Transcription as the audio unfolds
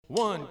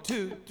1,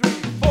 2, 3,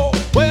 4.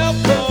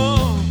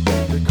 Welcome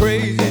to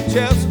Crazy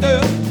Chester.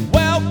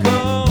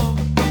 Welcome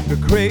to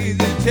Crazy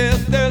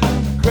Chester.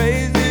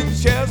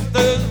 Crazy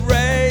Chester's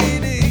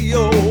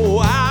Radio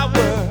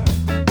Hour.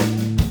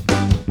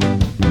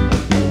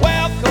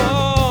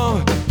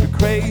 Welcome to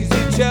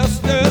Crazy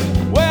Chester.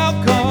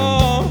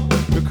 Welcome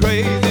to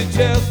Crazy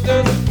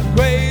Chester.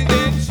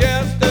 Crazy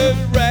Chester's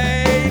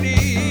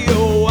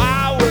Radio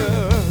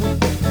Hour.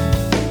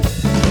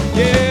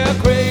 Yeah,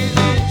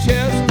 Crazy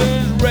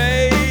Chester's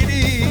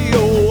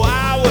Radio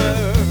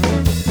Hour.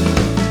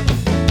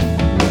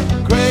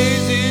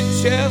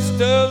 Crazy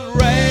Chester's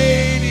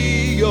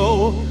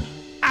Radio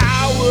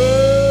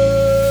Hour.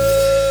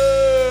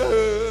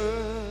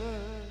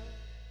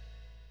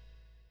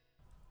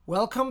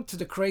 Welcome to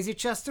the Crazy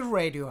Chester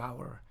Radio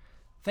Hour.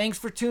 Thanks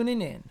for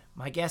tuning in.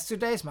 My guest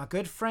today is my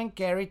good friend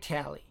Gary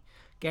Talley.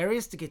 Gary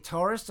is the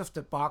guitarist of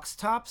the Box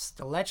Tops,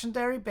 the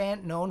legendary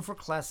band known for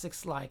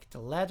classics like The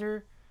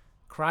Letter,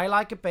 Cry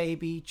Like a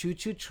Baby, Choo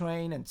Choo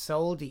Train, and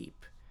Soul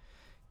Deep.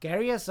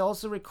 Gary has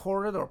also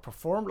recorded or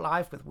performed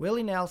live with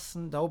Willie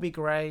Nelson, Dobie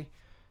Gray,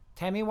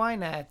 Tammy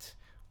Wynette,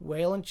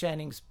 Waylon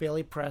Jennings,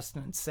 Billy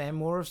Preston, and Sam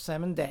Moore of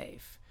Sam and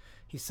Dave.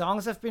 His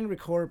songs have been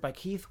recorded by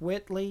Keith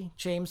Whitley,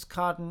 James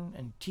Cotton,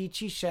 and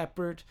T.G.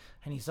 Shepard,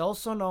 and he's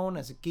also known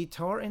as a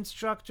guitar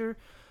instructor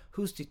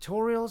whose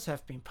tutorials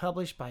have been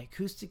published by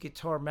Acoustic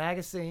Guitar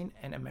Magazine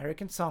and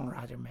American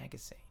Songwriter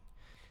Magazine.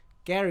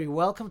 Gary,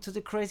 welcome to the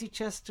Crazy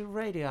Chester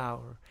Radio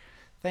Hour.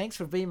 Thanks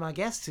for being my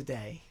guest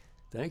today.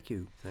 Thank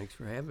you. Thanks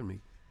for having me.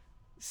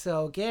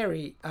 So,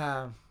 Gary,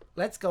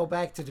 let's go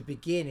back to the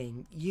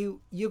beginning. You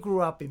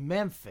grew up in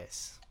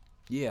Memphis.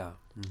 Yeah.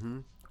 Mm-hmm.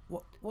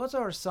 What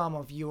are some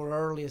of your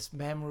earliest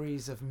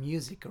memories of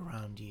music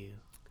around you?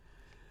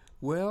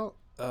 Well,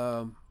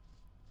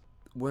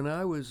 when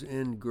I was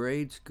in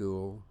grade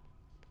school,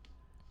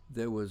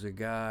 there was a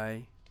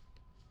guy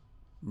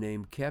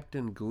named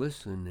Captain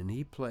Glisson, and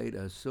he played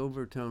a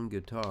Silvertone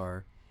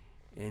guitar,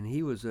 and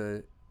he was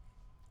in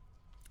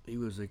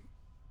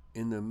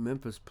the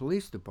Memphis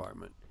Police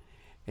Department,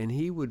 and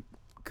he would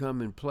come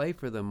and play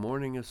for the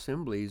morning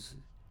assemblies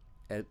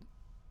at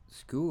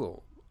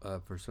school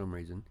for some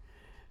reason.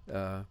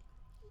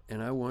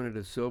 And I wanted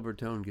a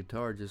Silvertone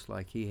guitar just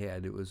like he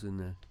had. It was in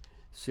the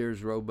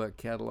Sears Roebuck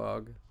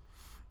catalog.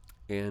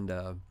 And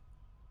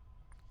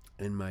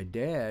my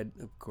dad,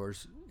 of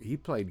course, he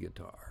played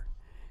guitar.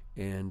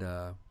 And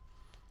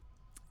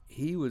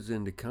he was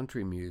into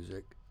country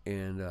music.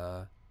 And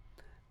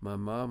my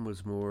mom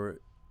was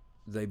more,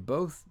 they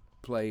both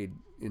played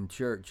in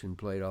church and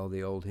played all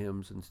the old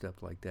hymns and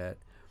stuff like that.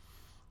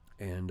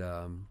 And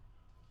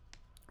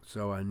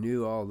so I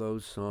knew all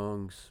those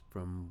songs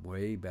from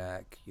way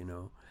back, you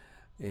know,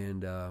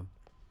 and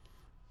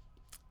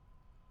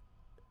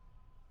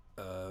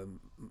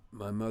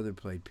my mother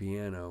played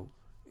piano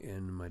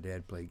and my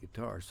dad played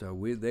guitar. So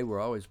they were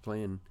always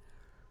playing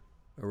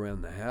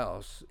around the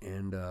house,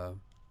 and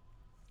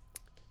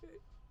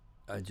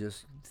I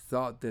just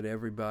thought that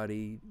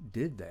everybody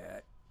did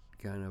that,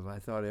 kind of. I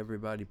thought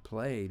everybody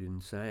played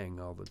and sang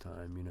all the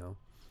time, you know,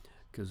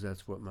 because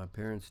that's what my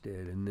parents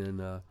did. And then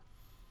I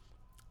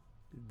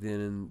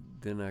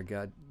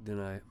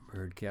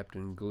heard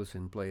Captain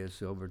Glisson play a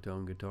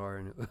Silvertone guitar,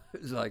 and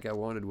it was like I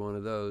wanted one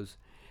of those.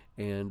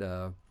 And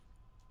a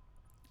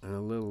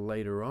little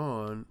later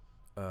on,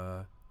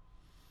 I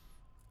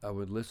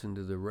would listen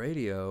to the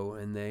radio,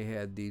 and they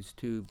had these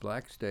two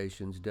black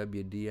stations,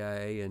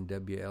 WDIA and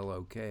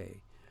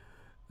WLOK.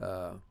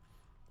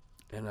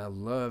 And I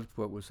loved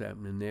what was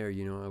happening there.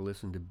 You know, I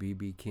listened to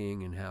B.B.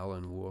 King and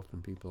Howlin' Wolf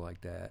and people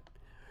like that.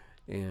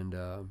 And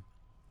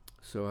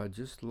so I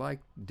just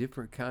liked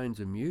different kinds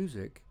of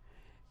music,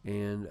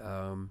 and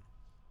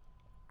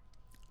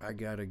I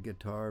got a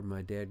guitar.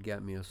 My dad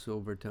got me a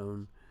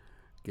Silvertone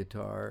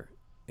guitar,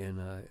 and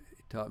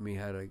he taught me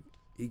how to.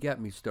 He got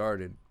me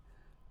started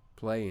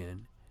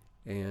playing,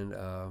 and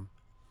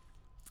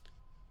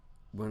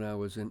when I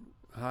was in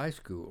high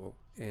school,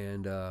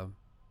 and our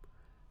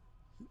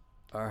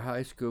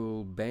high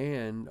school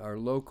band, our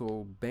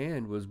local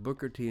band, was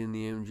Booker T and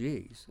the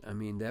MGs. I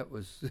mean, that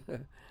was.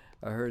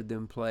 I heard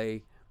them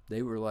play.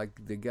 They were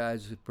like the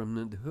guys from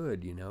the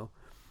hood, you know.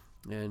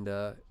 And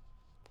I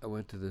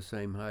went to the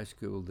same high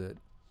school that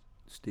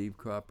Steve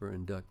Cropper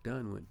and Duck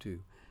Dunn went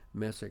to,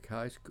 Messick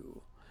High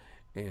School.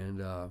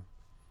 And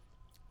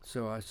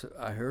so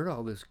I heard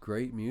all this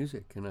great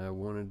music, and I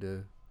wanted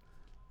to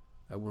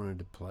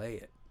play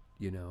it,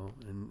 you know.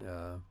 And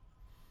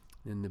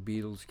then the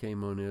Beatles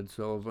came on Ed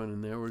Sullivan,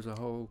 and there was a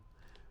whole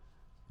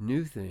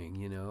new thing,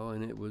 you know,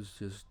 and it was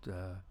just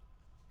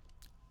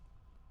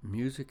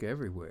music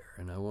everywhere.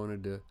 And I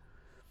wanted to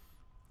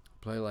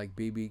play like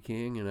B.B.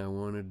 King, and I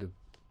wanted to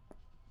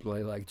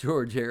play like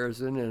George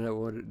Harrison, and I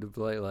wanted to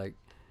play like,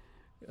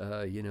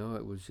 you know,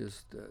 it was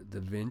just the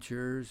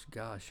Ventures.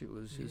 Gosh, it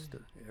was just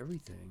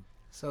everything.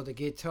 So the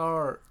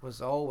guitar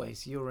was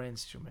always your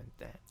instrument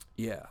then?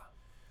 Yeah.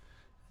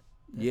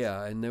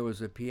 Yeah, and there was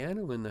a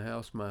piano in the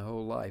house my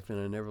whole life, and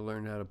I never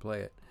learned how to play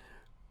it.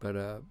 But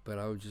I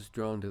was just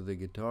drawn to the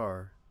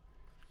guitar.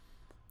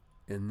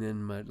 and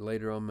then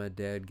later on, my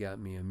dad got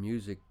me a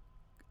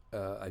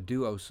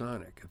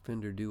Duosonic, a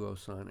Fender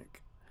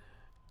Duosonic,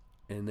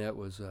 and that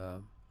was I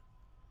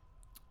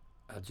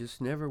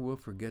just never will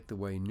forget the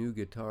way new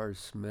guitars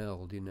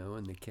smelled,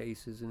 and the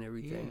cases and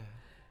everything.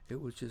 Yeah.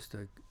 It was just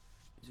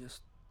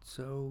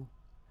so.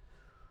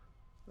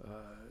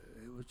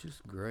 It was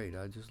just great.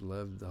 I just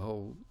loved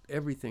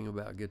everything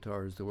about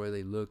guitars, the way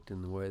they looked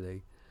and the way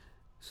they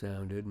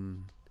sounded,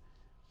 and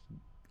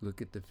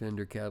look at the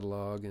Fender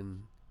catalog,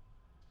 and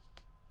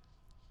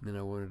then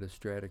I wanted a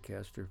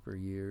Stratocaster for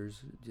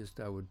years.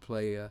 I would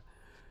play a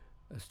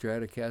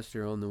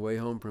Stratocaster on the way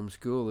home from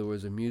school. There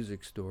was a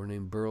music store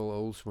named Burl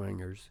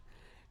Oldswangers,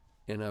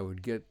 and I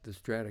would get the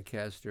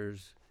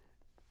Stratocasters,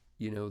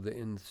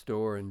 in the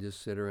store, and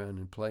just sit around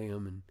and play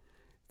them and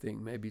think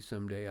maybe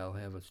someday I'll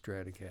have a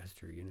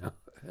Stratocaster,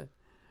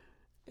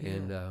 and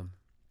Yeah.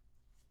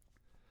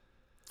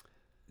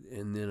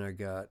 And then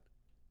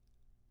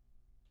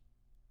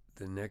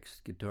the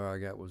next guitar I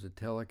got was a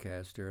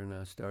Telecaster, and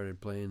I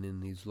started playing in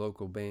these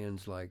local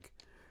bands. Like,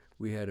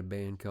 we had a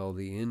band called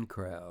the In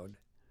Crowd,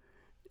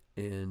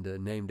 and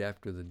named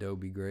after the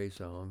Dobie Gray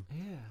song.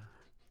 Yeah.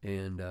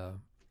 And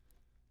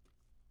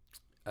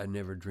I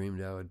never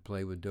dreamed I would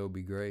play with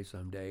Dobie Gray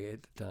someday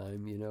at the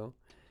time,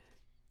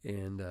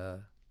 and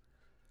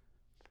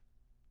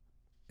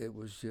it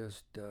was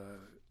just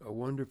a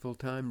wonderful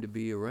time to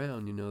be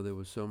around. There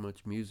was so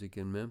much music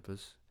in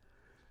Memphis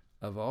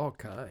of all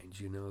kinds.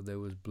 There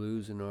was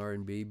blues and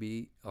R&B,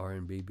 B.B.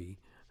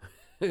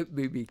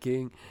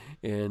 King,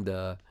 and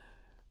then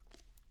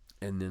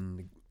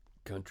the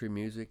country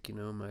music.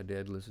 My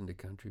dad listened to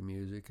country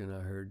music, and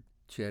I heard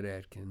Chet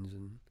Atkins,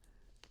 and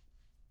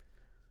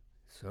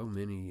so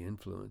many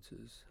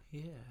influences.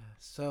 Yeah.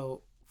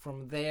 So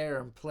from there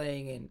and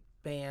playing in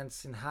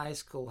bands in high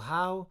school,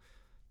 how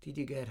did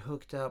you get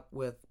hooked up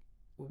with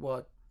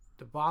what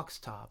the Box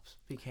Tops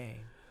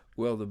became?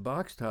 Well, the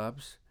Box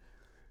Tops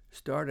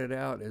started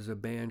out as a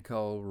band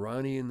called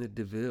Ronnie and the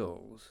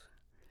DeVilles,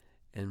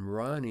 and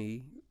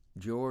Ronnie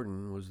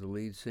Jordan was the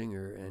lead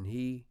singer, and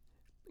he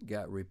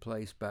got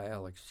replaced by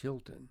Alex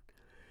Chilton.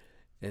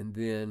 And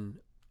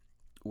then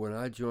when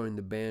I joined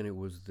the band, it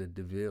was the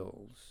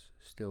DeVilles,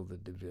 still the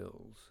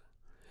DeVilles.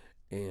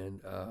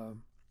 And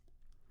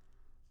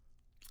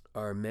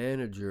our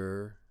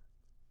manager,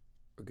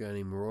 a guy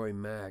named Roy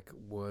Mack,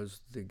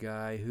 was the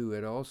guy who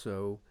had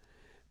also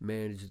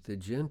managed the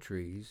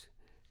Gentrys,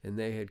 and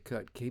they had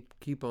cut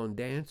Keep On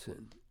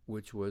Dancing,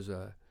 which was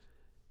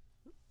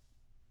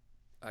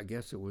I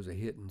guess it was a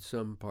hit in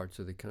some parts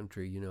of the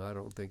country. I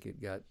don't think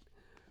it got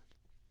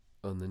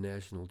on the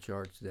national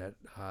charts that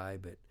high,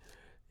 but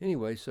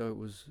anyway, so it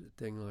was a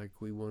thing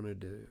like we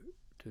wanted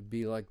to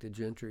be like the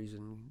Gentrys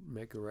and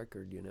make a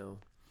record,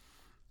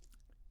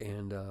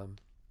 and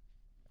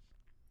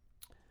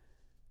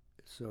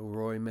so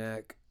Roy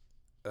Mack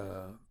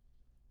had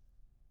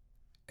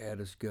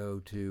us go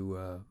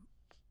to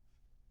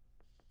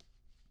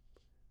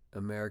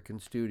American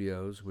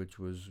Studios, which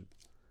was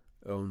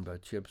owned by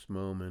Chips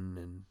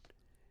Moman,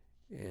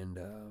 and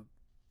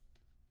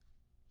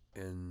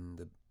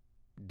the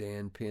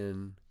Dan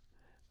Penn.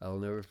 I'll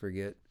never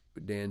forget,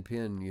 Dan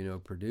Penn,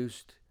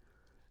 produced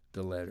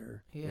The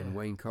Letter, and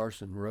Wayne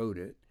Carson wrote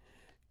it.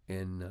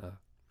 And the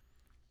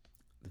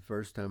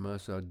first time I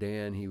saw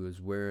Dan, he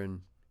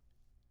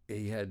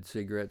had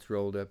cigarettes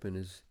rolled up in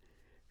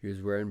he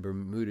was wearing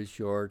Bermuda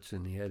shorts,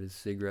 and he had his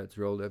cigarettes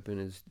rolled up in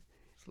his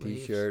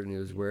T-shirt, and he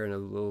was wearing a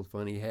little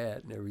funny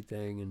hat and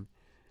everything.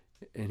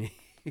 And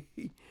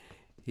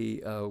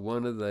he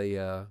one of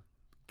the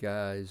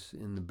guys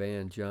in the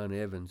band, John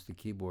Evans, the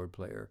keyboard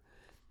player,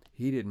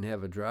 he didn't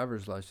have a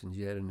driver's license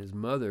yet, and his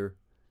mother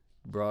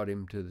brought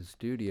him to the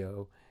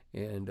studio,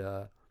 and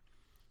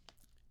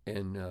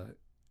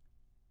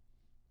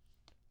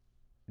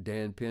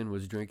Dan Penn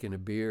was drinking a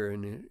beer,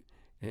 and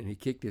he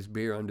kicked his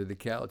beer under the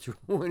couch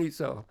when he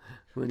saw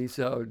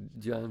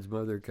John's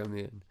mother come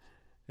in.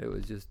 It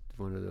was just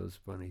one of those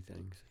funny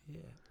things.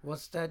 Yeah.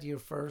 Was that your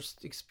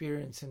first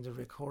experience in the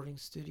recording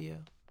studio?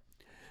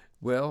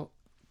 Well,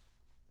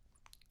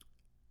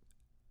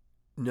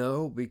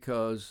 no,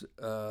 because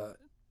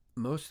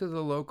most of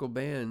the local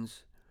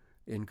bands,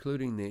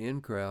 including the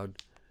In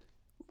Crowd,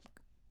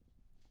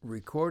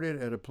 recorded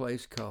at a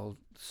place called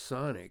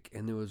Sonic,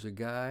 and there was a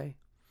guy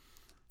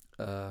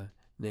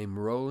named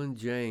Roland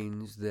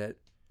James that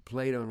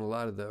played on a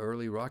lot of the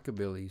early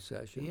rockabilly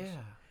sessions.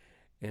 Yeah.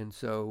 And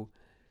so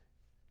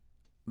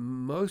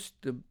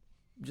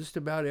just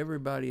about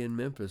everybody in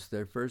Memphis,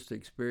 their first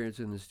experience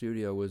in the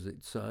studio was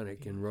at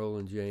Sonic, and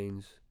Roland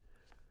James.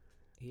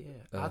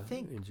 Yeah, I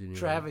think engineer.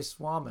 Travis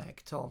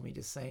Womack told me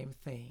the same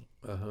thing.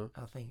 Uh-huh.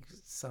 I think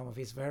some of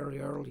his very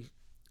early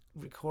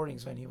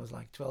recordings when he was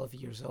like 12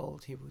 years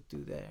old, he would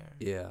do there.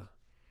 Yeah.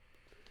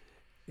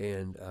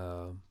 And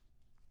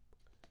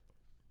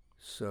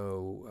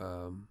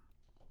so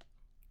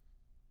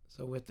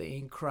with the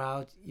In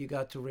Crowd, you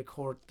got to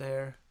record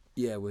there?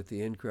 Yeah, with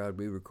the In Crowd,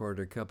 we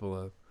recorded a couple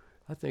of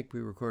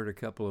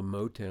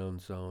Motown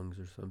songs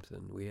or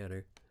something. We had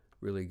a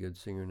really good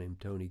singer named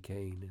Tony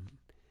Kane,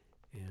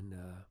 and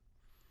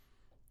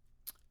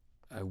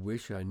I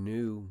wish I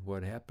knew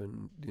what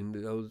happened. And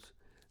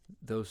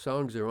those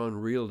songs are on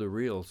reel to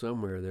reel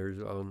somewhere.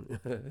 There's on.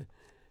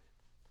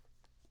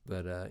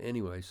 But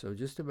anyway, so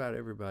just about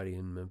everybody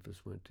in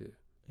Memphis went to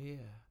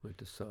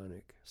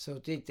Sonic. So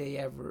did they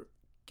ever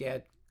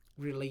get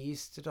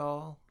released at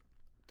all?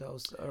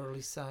 Those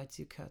early sides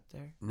you cut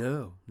there?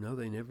 No,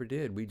 they never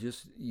did. We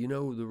just,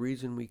 the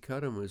reason we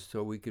cut them was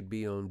so we could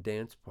be on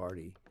Dance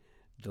Party.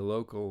 The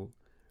local,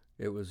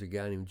 it was a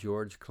guy named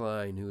George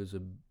Klein who was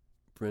a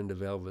friend of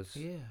Elvis.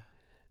 Yeah.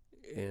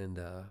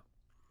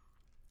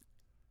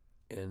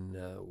 And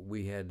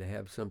we had to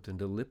have something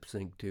to lip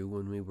sync to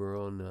when we were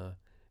on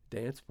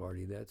Dance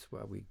Party. That's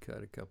why we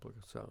cut a couple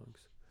of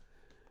songs.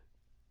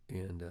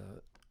 And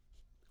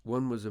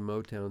one was a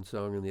Motown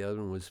song, and the other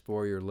one was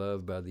 "For Your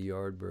Love" by the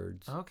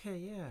Yardbirds. Okay,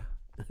 yeah.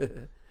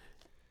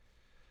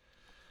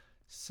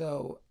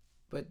 So,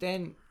 but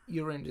then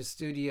you were in the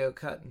studio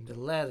cutting the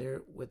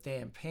leather with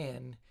Dan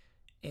Penn,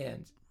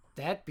 and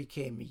that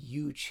became a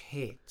huge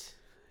hit.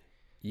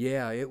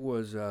 Yeah, it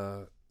was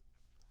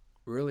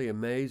really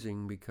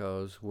amazing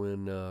because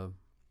when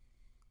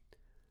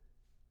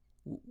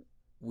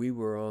we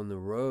were on the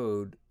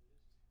road,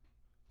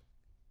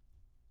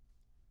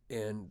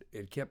 and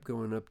it kept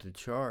going up the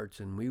charts,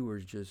 and we were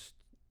just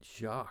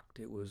shocked.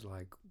 It was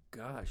like,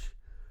 gosh,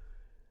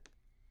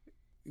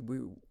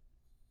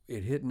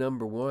 it hit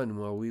number one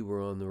while we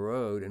were on the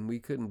road, and we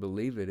couldn't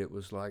believe it. It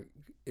was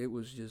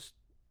just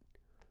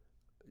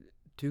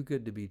too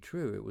good to be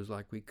true. It was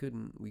like we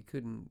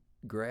couldn't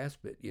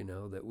grasp it,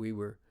 that we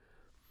were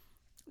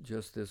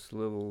just this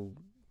little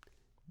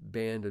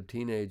band of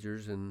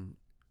teenagers, and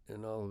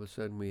all of a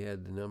sudden we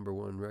had the number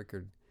one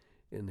record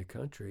in the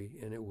country,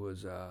 and it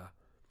was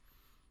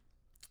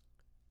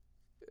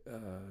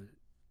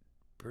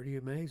pretty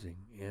amazing.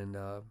 And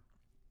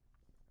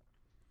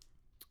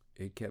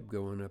it kept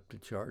going up the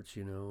charts,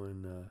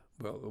 and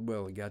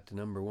well, it got to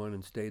number one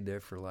and stayed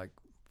there for like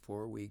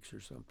 4 weeks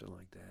or something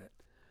like that.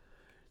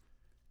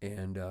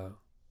 And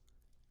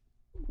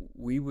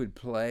we would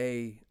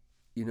play,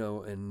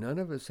 and none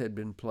of us had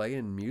been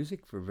playing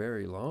music for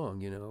very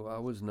long. I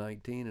was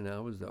 19 and I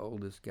was the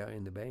oldest guy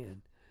in the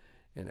band,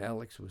 and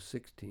Alex was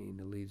 16,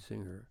 the lead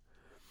singer.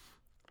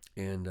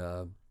 And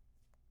I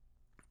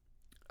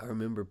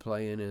remember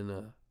playing in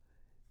a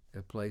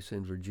place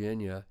in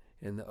Virginia,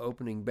 and the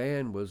opening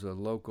band was a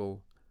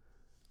local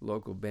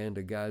band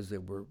of guys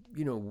that were,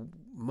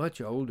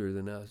 much older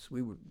than us.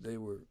 They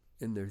were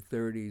in their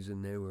 30s,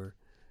 and they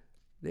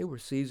were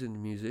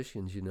seasoned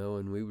musicians,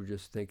 and we were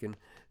just thinking,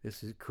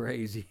 this is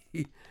crazy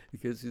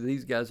because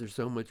these guys are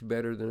so much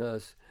better than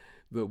us,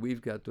 but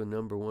we've got the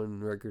number one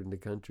record in the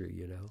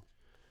country,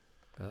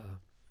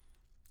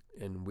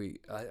 and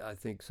I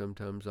think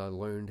sometimes I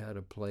learned how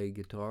to play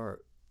guitar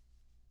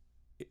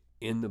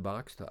in the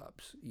Box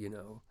Tops,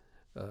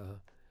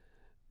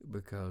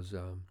 because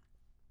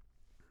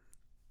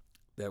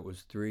that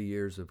was 3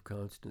 years of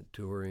constant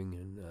touring,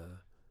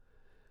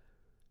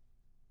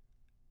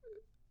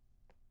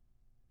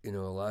 and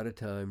a lot of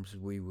times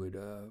we would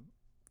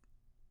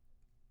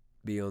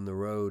be on the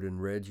road,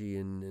 and Reggie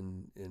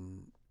and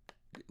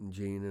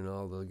Gene and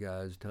all the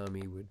guys,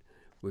 Tommy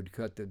would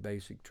cut the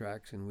basic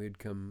tracks, and we'd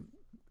come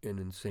in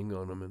and sing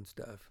on them and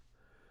stuff.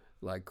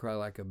 Like "Cry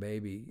Like a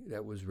Baby,"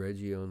 that was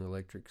Reggie on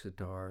electric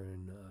sitar,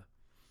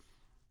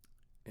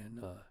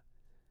 and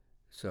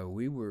so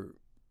we were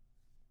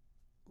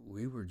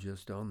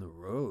just on the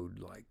road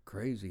like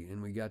crazy,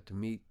 and we got to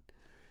meet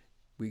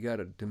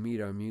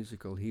our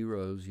musical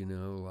heroes,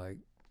 like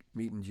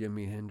meeting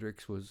Jimi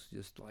Hendrix was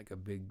just like a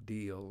big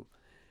deal.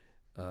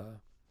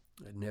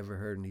 I'd never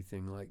heard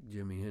anything like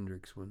Jimi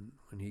Hendrix when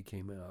he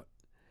came out,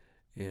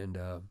 and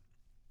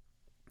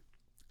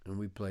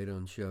we played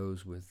on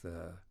shows with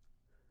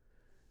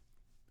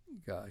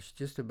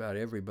just about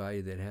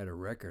everybody that had a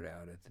record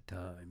out at the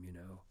time,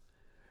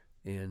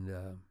 and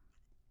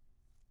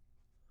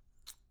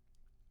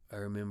I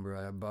remember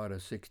I bought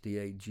a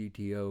 '68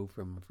 GTO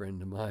from a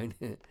friend of mine,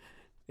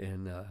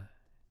 and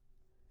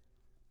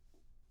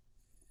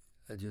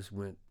I just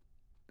went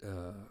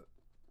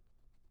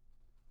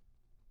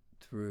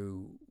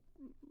through.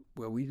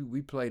 Well,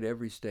 we played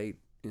every state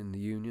in the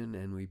Union,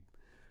 and we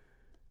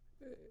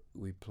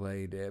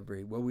played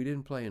we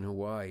didn't play in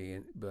Hawaii,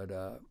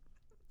 but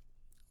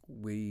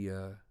we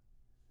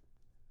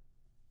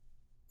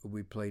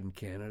played in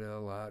Canada a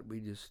lot. We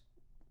just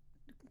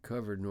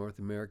covered North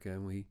America,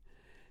 and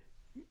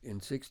in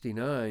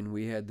 '69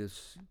 we had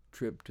this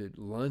trip to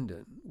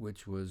London,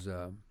 which was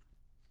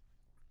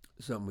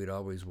something we'd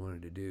always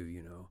wanted to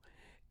do,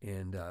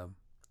 and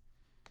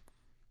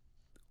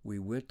we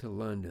went to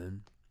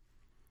London,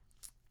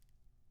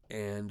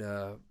 and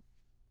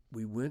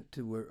we went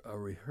to a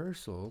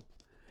rehearsal,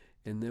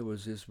 and there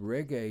was this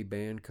reggae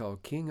band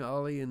called King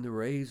Ollie and the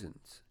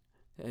Raisins,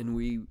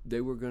 and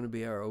they were going to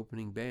be our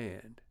opening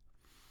band,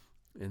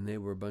 and they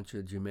were a bunch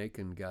of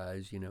Jamaican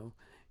guys,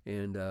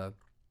 and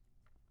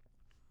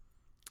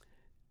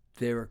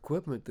their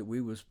equipment that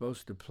we were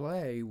supposed to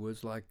play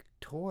was like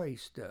toy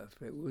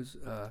stuff. It was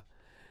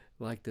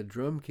like the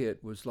drum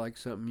kit was like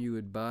something you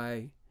would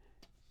buy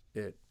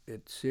at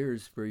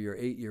Sears for your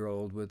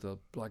 8-year-old with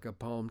like a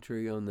palm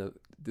tree on the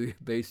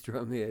bass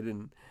drum head,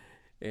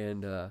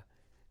 and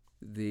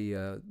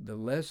the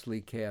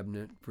Leslie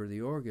cabinet for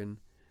the organ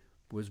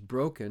was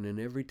broken, and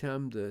every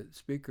time the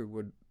speaker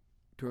would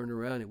turn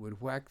around, it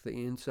would whack the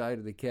inside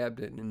of the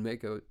cabinet and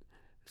make a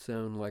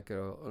sound like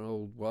an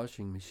old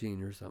washing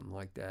machine or something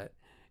like that.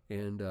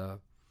 And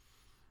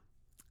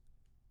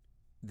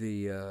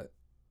the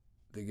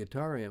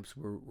guitar amps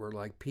were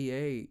like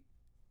PA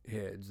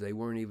heads. They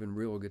weren't even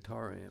real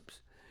guitar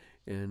amps.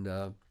 And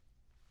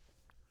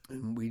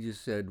we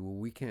just said, well,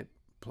 we can't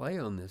play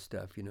on this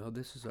stuff,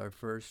 This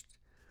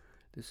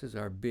is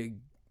our big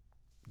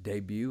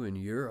debut in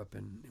Europe,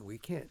 and we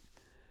can't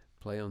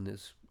play on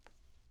this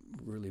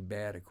really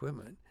bad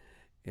equipment.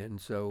 And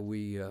so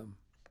we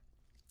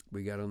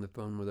got on the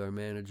phone with our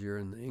manager,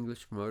 and the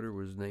English promoter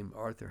was named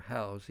Arthur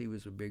House. He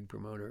was a big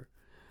promoter.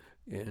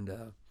 And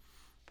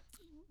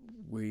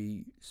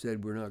we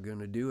said we're not going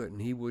to do it,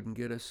 and he wouldn't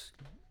get us,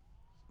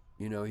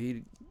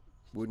 he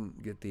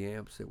wouldn't get the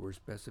amps that were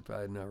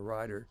specified in our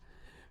rider,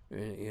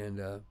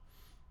 and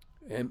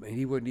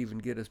he wouldn't even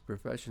get us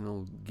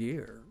professional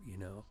gear,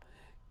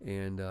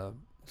 and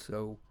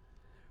so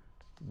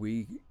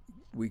we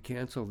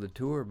canceled the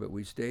tour, but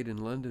we stayed in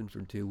London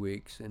for 2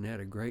 weeks and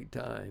had a great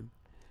time,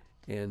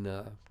 and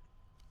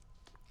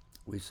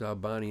we saw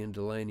Bonnie and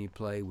Delaney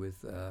play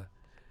with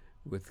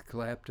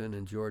Clapton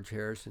and George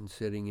Harrison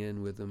sitting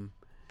in with them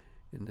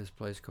in this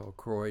place called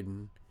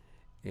Croydon,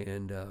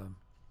 and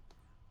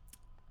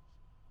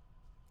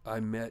I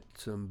met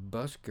some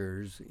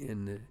buskers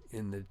in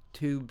the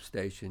tube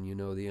station,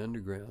 the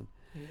underground,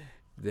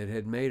 that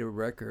had made a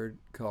record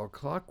called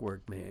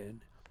Clockwork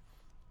Man,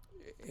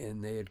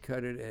 and they had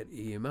cut it at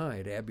EMI,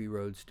 at Abbey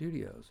Road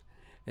Studios,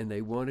 and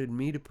they wanted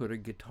me to put a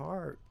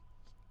guitar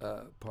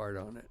part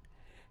on it,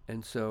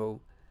 and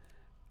so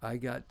I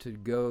got to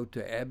go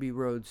to Abbey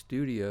Road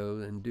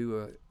Studios and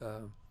do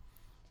a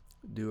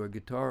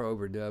guitar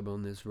overdub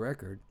on this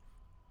record.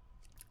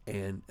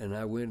 And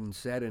I went and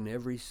sat in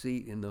every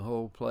seat in the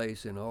whole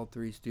place in all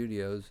 3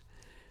 studios,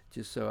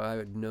 just so I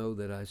would know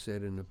that I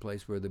sat in the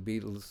place where the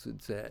Beatles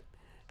had sat.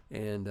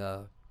 And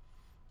the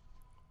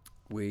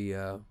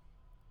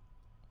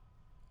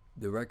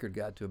record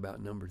got to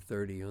about number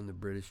 30 on the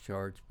British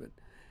charts,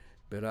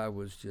 but I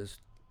was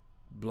just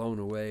blown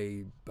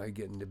away by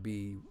getting to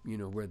be,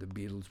 where the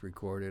Beatles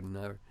recorded, and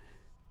I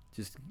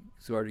just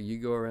sort of, you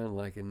go around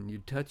like, and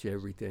you touch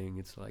everything.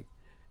 It's like,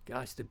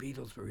 gosh, the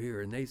Beatles were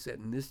here, and they sat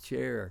in this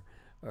chair,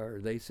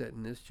 or they sat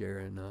in this chair,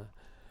 and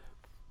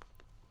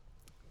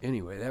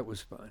anyway, that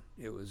was fun.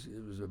 It was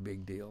a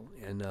big deal,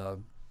 and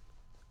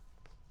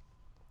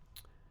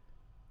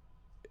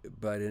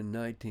but in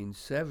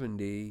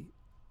 1970,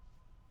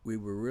 we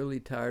were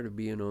really tired of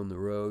being on the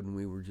road, and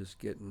we were just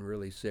getting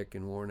really sick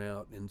and worn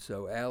out, and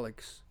so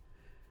Alex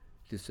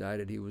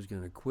decided he was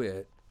going to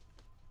quit,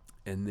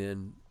 and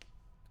then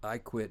I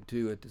quit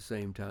too at the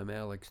same time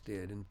Alex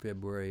did in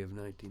February of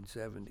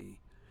 1970.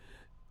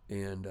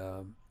 And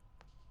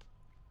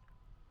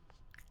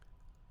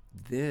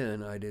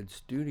then I did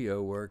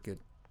studio work at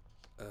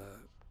a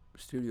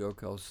studio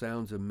called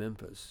Sounds of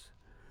Memphis.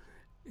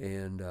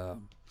 And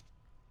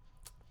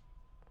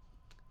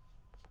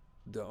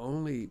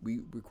we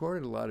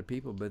recorded a lot of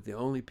people, but the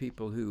only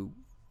people who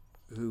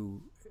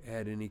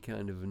had any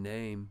kind of a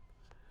name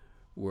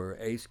were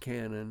Ace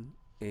Cannon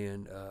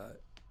and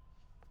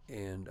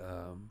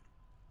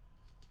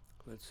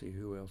let's see,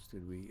 who else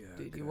did we?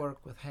 Did you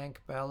work with Hank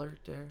Ballard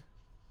there?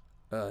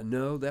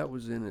 No, that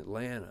was in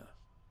Atlanta,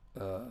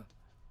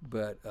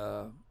 but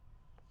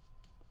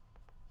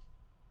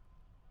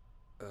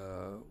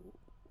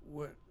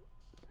what?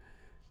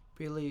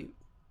 Billy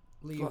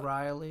Lee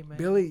Riley,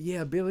 maybe? Billy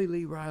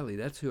Lee Riley.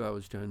 That's who I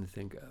was trying to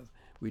think of.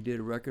 We did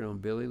a record on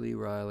Billy Lee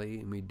Riley,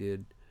 and we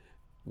did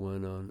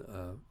one on.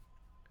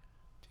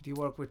 Did you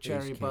work with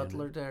Jerry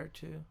Butler there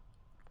too?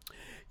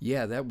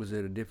 Yeah, that was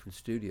at a different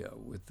studio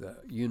with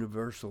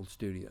Universal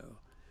Studio.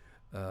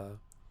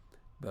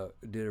 But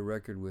did a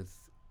record with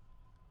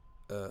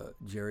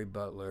Jerry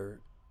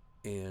Butler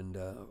and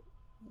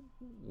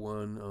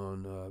one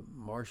on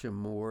Marcia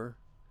Moore,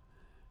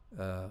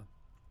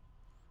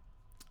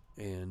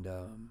 and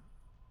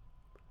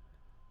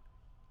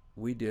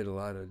we did a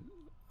lot of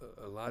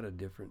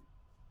different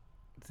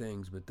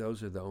things. But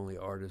those are the only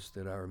artists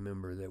that I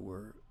remember that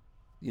were,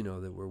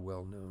 that were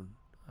well-known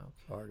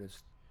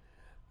artists.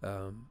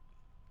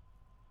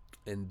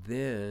 And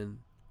then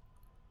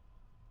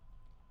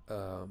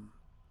I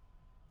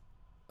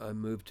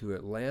moved to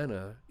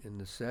Atlanta in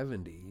the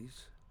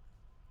 70s,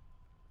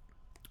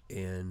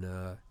 and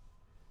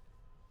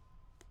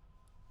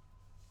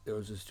there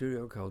was a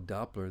studio called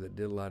Doppler that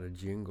did a lot of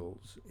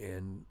jingles,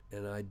 and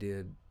I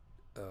did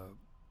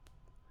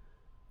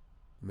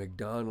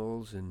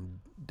McDonald's and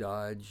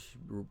Dodge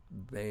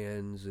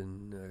vans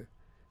and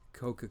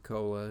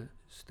Coca-Cola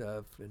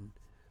stuff, and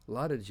a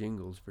lot of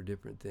jingles for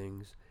different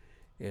things,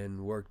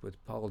 and worked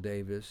with Paul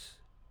Davis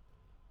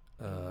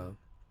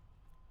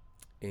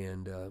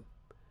and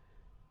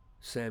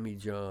Sammy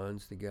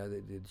Johns, the guy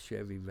that did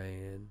Chevy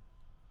Van,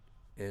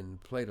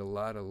 and played a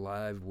lot of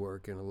live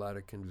work and a lot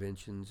of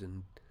conventions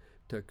and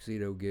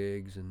tuxedo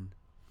gigs, and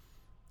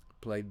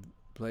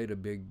played a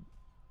big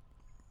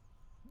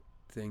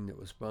thing that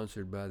was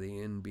sponsored by the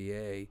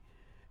NBA,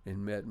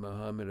 and met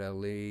Muhammad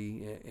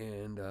Ali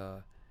and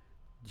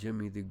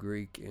Jimmy the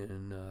Greek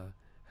and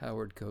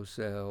Howard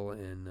Cosell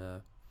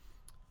and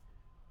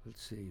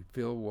let's see,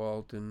 Phil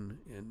Walton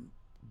and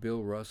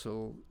Bill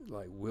Russell,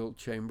 like Wilt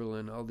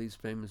Chamberlain, all these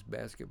famous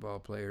basketball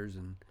players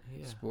and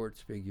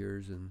sports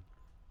figures,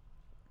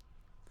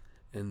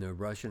 and the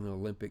Russian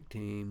Olympic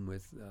team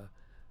with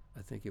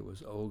I think it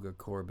was Olga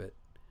Korbut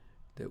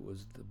that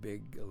was the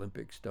big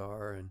Olympic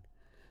star, and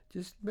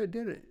I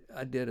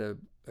did a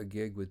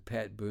gig with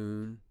Pat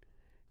Boone,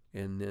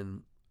 and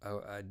then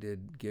I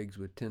did gigs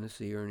with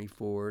Tennessee Ernie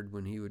Ford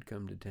when he would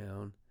come to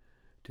town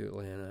to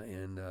Atlanta,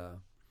 and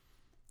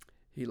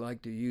he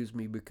liked to use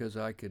me because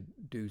I could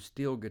do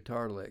steel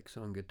guitar licks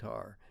on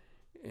guitar,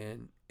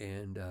 and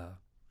I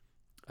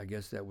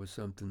guess that was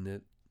something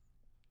that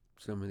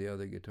some of the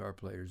other guitar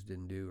players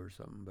didn't do or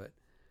something, but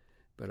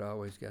I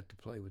always got to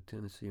play with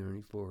Tennessee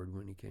Ernie Ford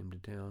when he came to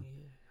town.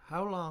 Yeah.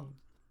 How long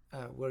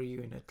were you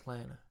in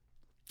Atlanta?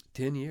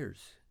 10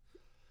 years,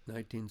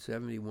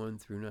 1971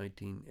 through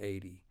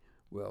 1980.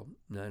 Well,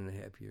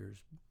 9.5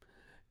 years.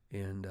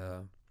 And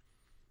I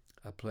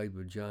played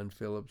with John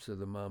Phillips of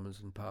the Mamas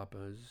and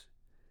Papas,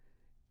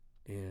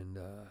 and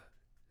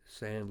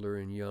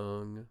Sandler and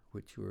Young,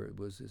 which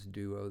was this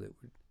duo that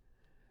would,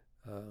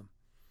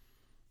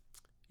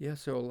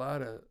 so a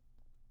lot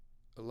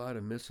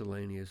of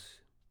miscellaneous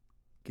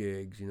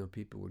gigs. You know,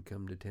 people would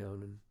come to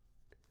town and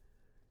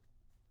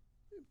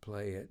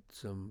play at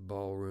some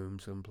ballroom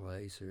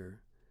someplace,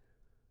 or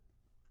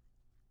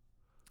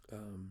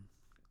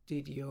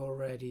did you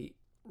already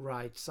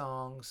write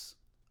songs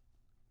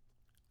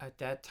at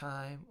that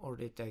time, or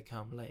did they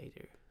come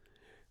later?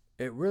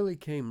 It really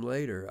came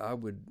later. I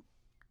would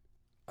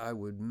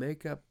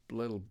make up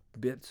little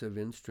bits of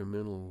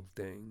instrumental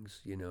things,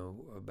 you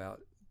know,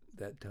 about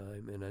that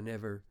time, and I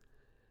never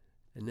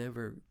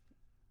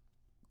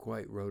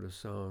quite wrote a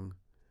song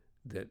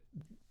that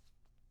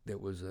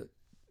was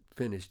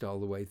finished all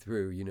the way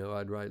through. You know,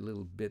 I'd write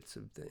little bits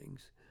of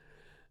things,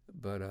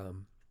 but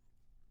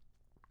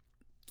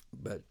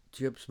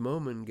Chips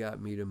Moman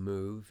got me to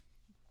move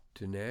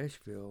to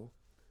Nashville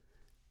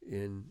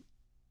in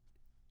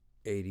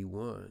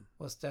 81.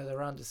 Was that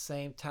around the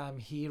same time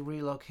he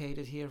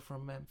relocated here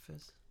from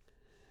Memphis?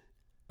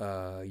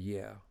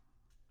 Yeah.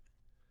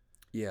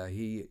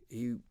 He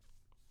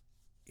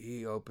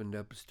opened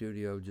up a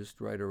studio just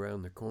right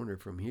around the corner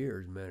from here,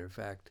 as a matter of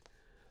fact,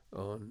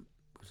 on,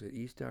 was it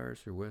East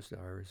Iris or West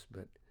Iris?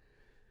 But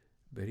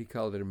he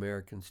called it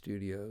American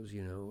Studios,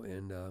 you know,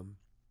 and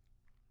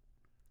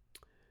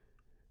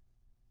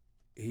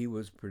he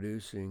was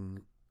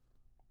producing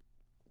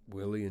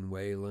Willie and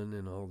Waylon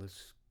and all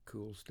this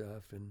cool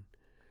stuff, and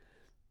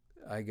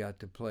I got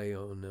to play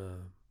on,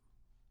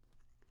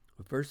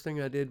 the first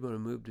thing I did when I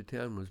moved to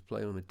town was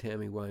play on a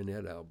Tammy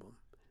Wynette album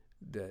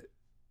that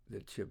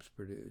Chips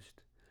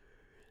produced.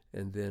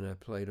 And then I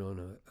played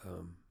on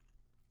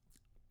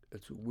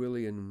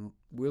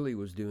Willie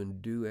was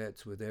doing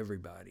duets with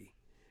everybody,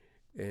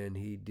 and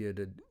he did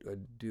a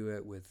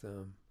duet with,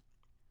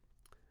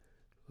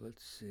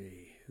 let's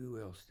see, who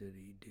else did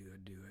he do a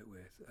duet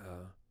with?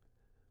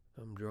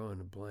 I'm drawing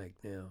a blank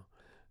now,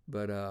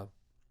 but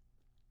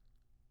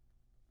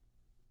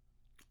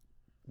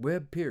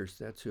Webb Pierce,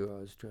 that's who I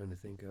was trying to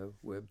think of,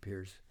 Webb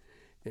Pierce,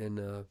 and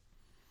I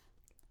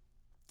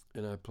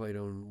played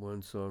on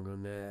one song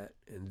on that,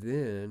 and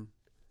then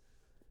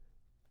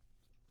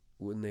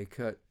when they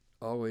cut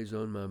Always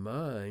on My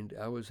Mind,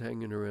 I was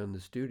hanging around the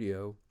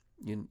studio,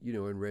 you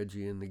know, and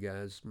Reggie and the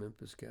guys,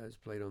 Memphis guys,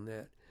 played on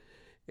that,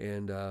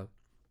 and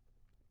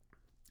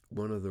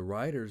one of the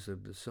writers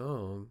of the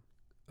song,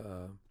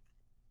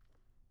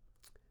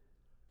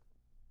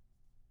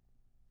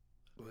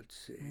 let's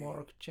see,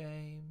 Mark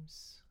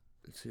James.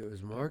 Let's see, it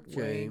was Mark Wayne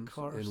James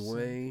Carson. and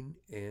Wayne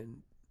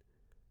and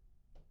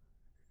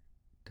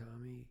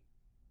Tommy.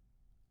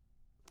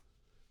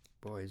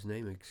 Boy, his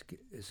name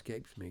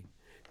escapes me.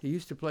 He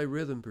used to play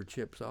rhythm for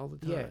Chips all the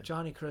time. Yeah,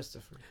 Johnny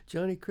Christopher.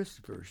 Johnny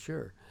Christopher,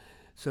 sure.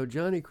 So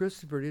Johnny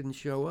Christopher didn't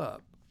show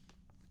up,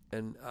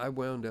 and I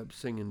wound up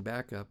singing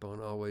backup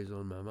on Always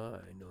on My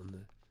Mind on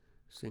the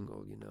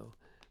single, you know.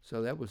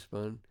 So that was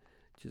fun.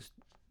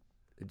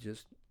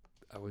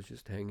 I was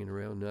just hanging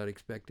around, not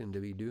expecting to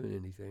be doing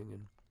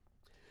anything,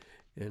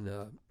 and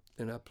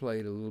I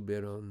played a little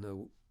bit on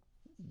the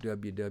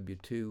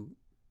WW2,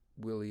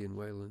 Willie and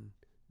Waylon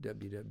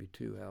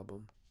WW2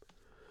 album,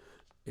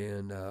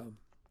 and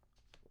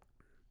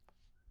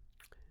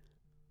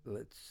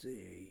let's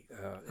see.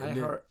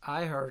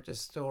 I heard a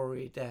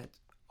story that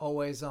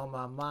Always on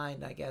My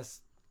Mind, I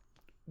guess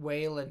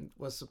Waylon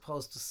was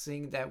supposed to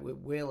sing that with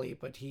Willie,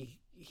 but he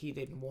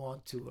didn't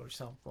want to or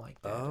something like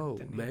that. Oh,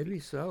 maybe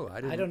so.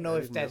 I don't know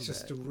if that's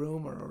just a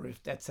rumor or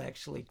if that's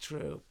actually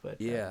true,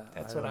 but yeah,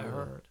 that's what I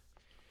heard.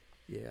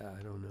 Yeah,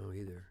 I don't know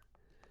either.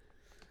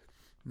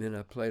 Then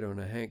I played on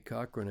a Hank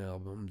Cochran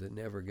album that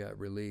never got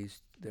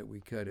released that we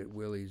cut at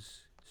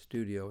Willie's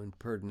studio in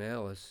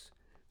Pedernales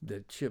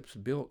that Chips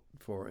built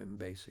for him,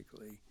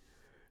 basically.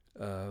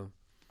 And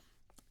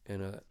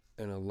a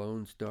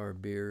Lone Star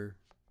beer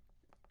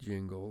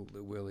jingle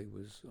that Willie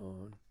was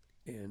on.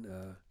 And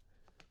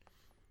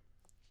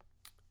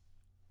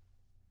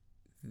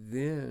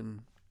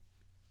then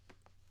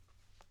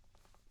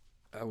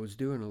I was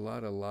doing a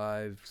lot of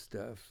live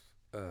stuff,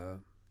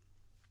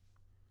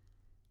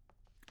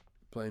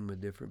 playing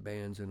with different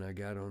bands, and I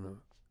got on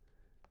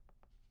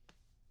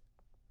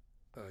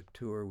a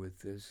tour with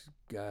this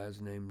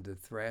guys named the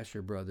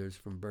Thrasher Brothers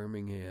from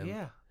Birmingham.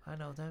 Yeah, I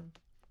know them.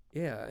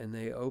 Yeah, and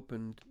they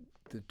opened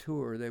the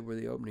tour. They were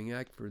the opening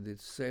act for the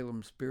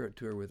Salem Spirit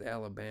Tour with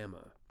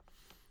Alabama.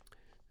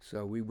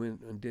 So we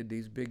went and did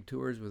these big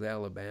tours with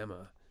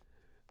Alabama.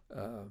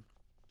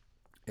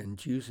 And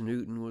Juice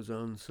Newton was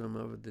on some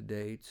of the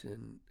dates,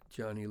 and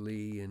Johnny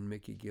Lee and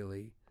Mickey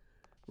Gilley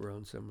were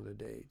on some of the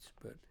dates.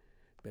 But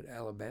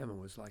Alabama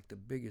was like the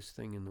biggest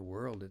thing in the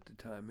world at the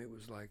time. It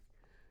was like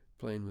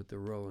playing with the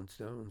Rolling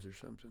Stones or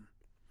something.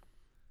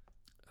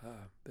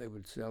 They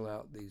would sell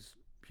out these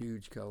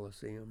huge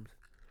coliseums,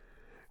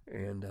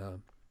 and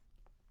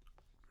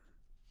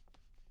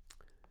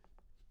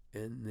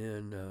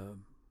then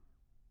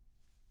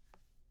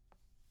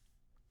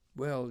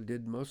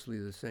did mostly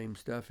the same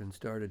stuff and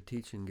started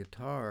teaching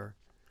guitar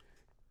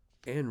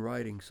and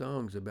writing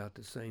songs about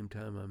the same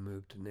time I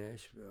moved to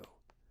Nashville.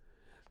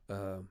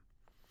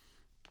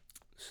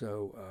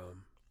 So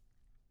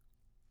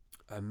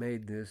I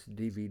made this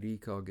DVD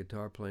called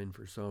Guitar Playing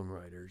for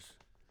Songwriters,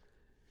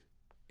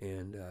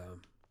 and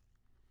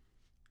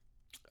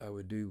I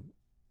would do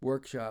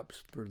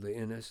workshops for the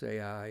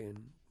NSAI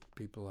and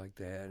people like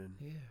that, and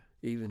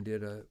even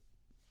did a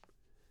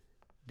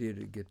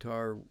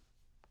guitar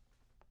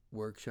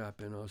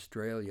workshop in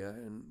Australia,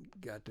 and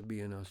got to be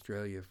in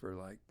Australia for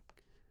like,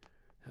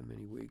 how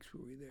many weeks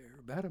were we there?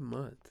 About a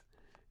month,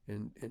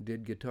 and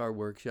did guitar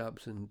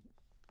workshops in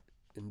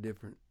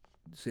different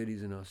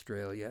cities in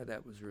Australia.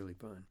 That was really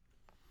fun.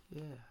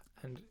 Yeah,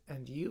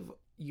 and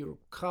your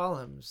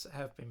columns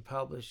have been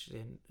published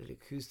in the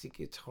Acoustic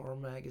Guitar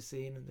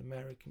magazine and the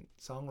American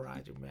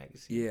Songwriter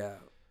magazine. Yeah.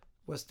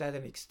 Was that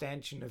an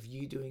extension of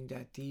you doing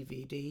that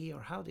DVD, or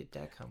how did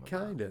that come about?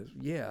 Kind of,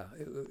 yeah.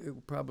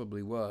 It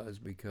probably was,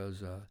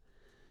 because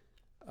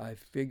I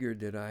figured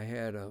that I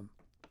had a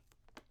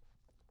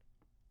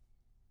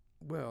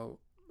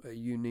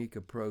unique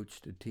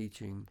approach to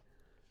teaching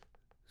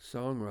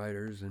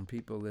songwriters and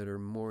people that are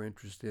more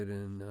interested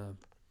in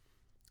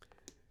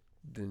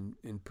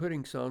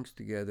putting songs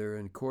together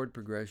and chord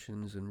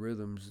progressions and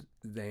rhythms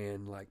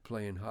than like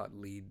playing hot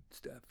lead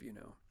stuff, you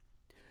know.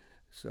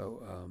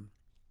 So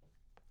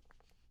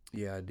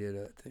I did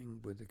a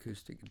thing with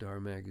Acoustic Guitar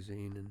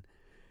magazine, and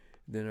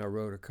then I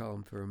wrote a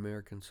column for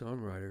American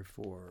Songwriter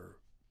for,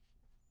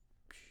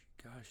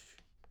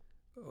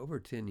 over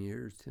 10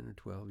 years, 10 or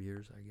 12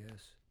 years, I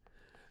guess.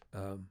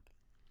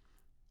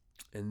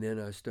 And then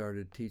I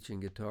started teaching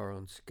guitar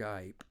on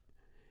Skype,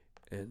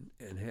 and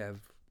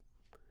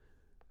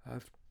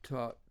I've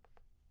taught.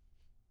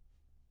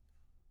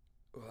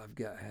 Well, I've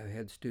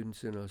had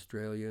students in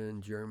Australia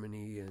and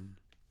Germany and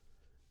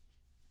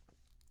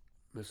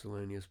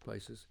miscellaneous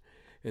places,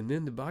 and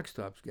then the Box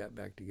Tops got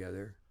back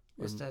together.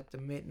 Was that the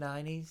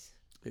mid-90s?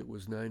 It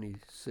was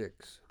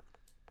 96.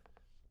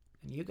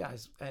 And you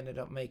guys ended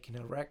up making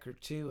a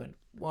record too, and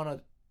one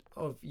of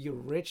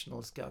your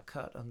originals got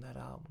cut on that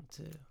album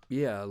too.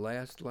 Yeah,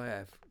 Last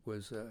Laugh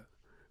was,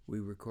 we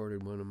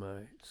recorded one of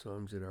my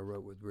songs that I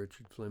wrote with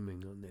Richard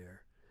Fleming on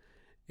there.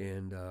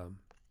 And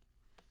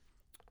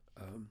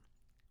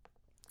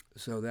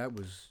so that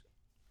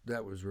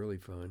was really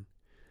fun.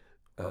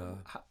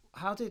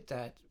 How did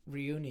that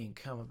reunion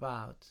come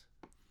about?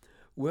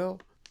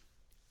 Well,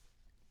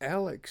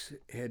 Alex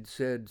had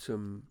said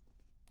some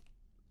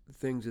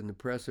things in the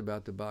press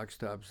about the Box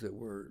Tops that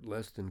were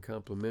less than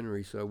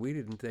complimentary, so we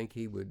didn't think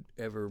he would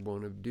ever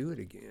want to do it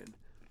again.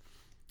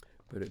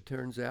 But it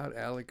turns out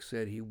Alex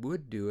said he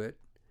would do it,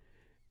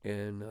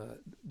 and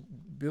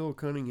Bill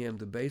Cunningham,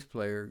 the bass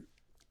player,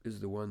 is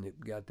the one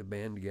that got the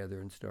band together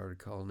and started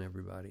calling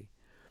everybody.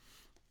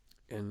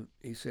 And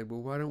he said,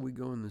 well, why don't we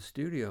go in the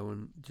studio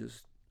and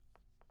just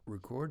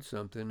record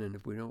something, and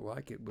if we don't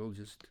like it, we'll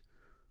just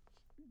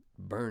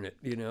burn it,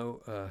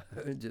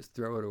 and just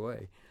throw it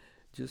away,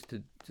 just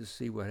to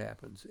see what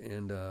happens.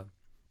 And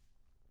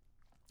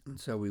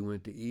so we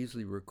went to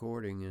Easley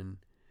Recording in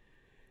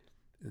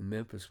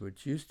Memphis,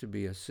 which used to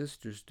be a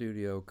sister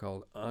studio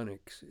called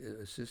Onyx,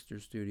 a sister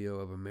studio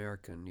of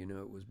American.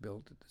 It was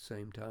built at the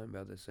same time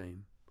by the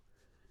same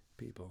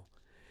people.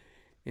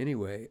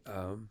 Anyway,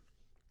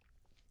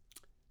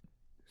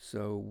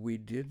 so we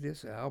did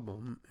this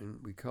album,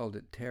 and we called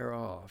it Tear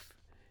Off,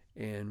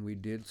 and we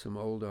did some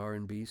old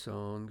R&B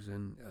songs,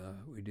 and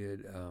we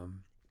did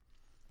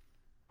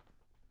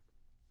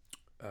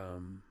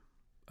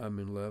I'm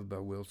in Love by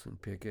Wilson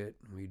Pickett.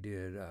 We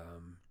did,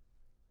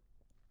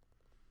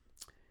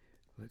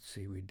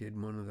 we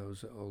did one of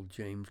those old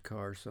James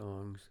Carr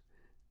songs,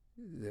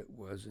 that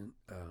wasn't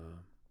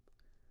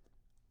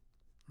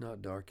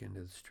not Dark End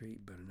of the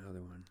Street, but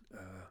another one.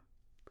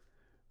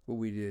 Well,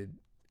 we did.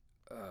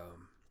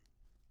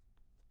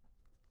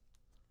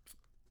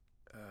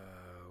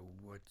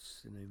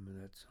 What's the name of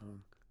that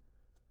song?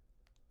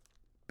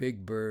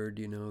 Big Bird,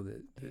 you know,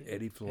 that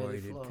Eddie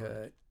Floyd had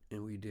cut.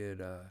 And we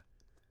did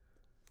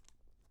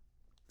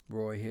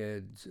Roy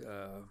Head's,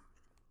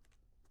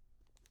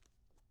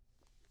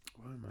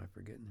 why am I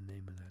forgetting the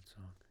name of that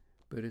song?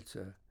 But it's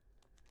a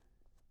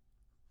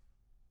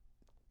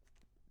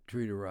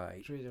Treat Her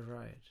Right. Treat Her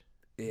Right.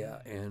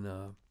 Yeah,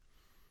 and,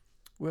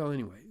 well,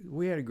 anyway,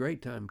 we had a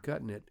great time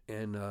cutting it,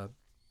 and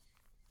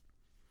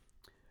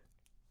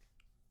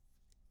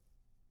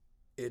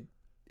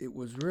it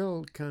was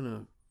real kind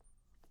of,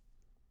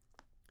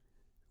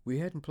 we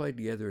hadn't played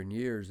together in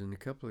years, and a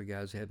couple of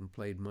guys hadn't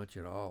played much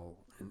at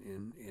all,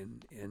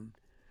 and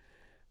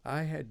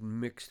I had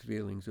mixed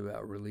feelings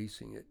about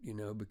releasing it, you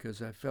know,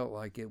 because I felt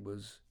like it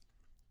was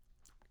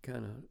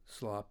kind of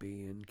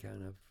sloppy and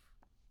kind of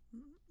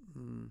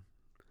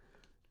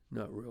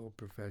not real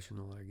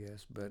professional, I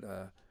guess,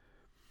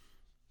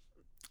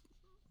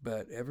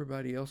 but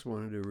everybody else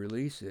wanted to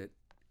release it,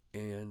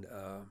 and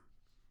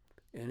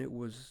there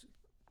was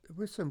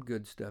some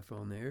good stuff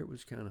on there. It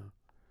was kind of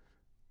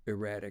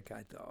erratic,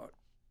 I thought,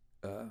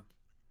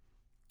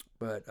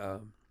 but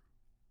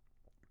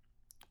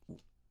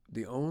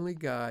the only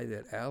guy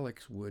that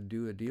Alex would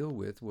do a deal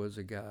with was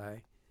a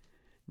guy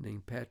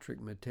named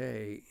Patrick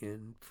Mattei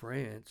in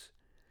France,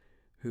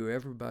 who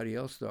everybody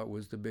else thought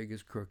was the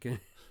biggest crook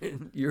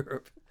in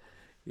Europe,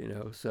 you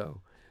know.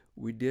 So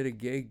we did a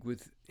gig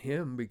with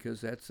him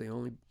because that's the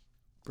only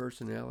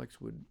person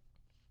Alex would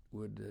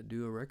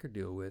do a record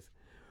deal with.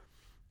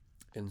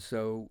 And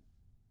so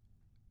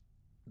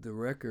the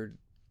record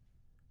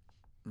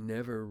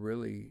never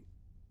really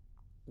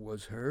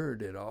was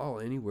heard at all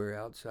anywhere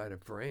outside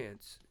of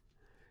France.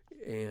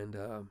 And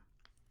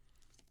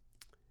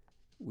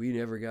we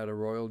never got a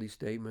royalty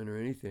statement or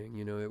anything.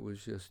 You know, it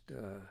was just,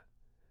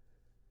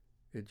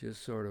 it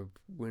just sort of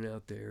went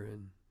out there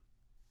and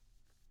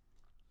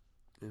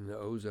in the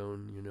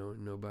ozone, you know,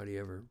 and nobody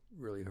ever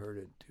really heard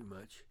it too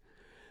much.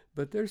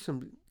 But there's a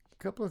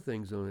couple of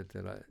things on it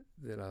that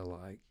I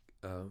like.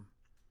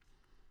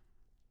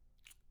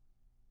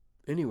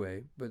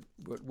 Anyway, but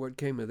what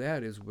came of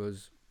that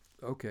was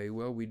okay.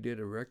 Well, we did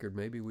a record.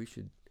 Maybe we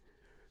should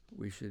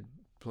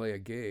play a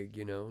gig,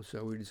 you know.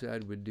 So we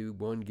decided we'd do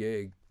one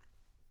gig,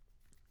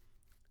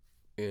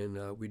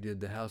 and we did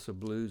the House of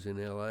Blues in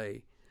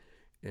L.A.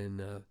 and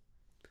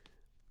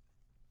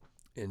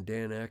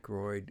Dan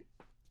Aykroyd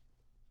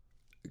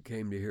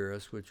came to hear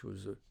us, which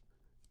was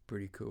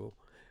pretty cool.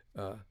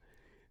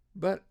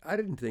 But I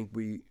didn't think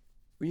we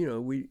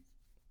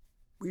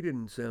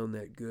didn't sound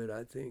that good,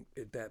 I think,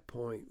 at that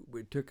point.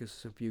 It took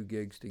us a few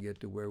gigs to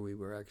get to where we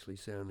were actually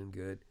sounding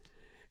good.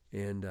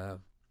 And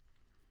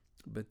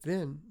but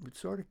then it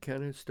sort of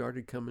kind of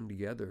started coming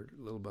together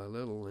little by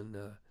little, and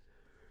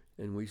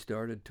we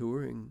started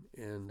touring,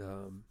 and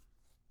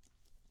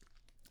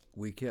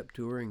we kept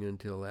touring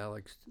until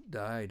Alex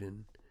died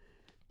in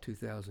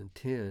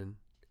 2010,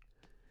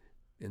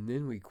 and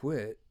then we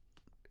quit.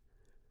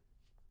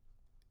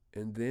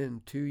 And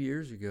then 2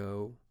 years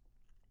ago,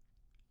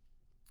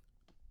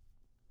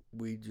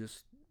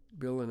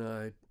 Bill and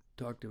I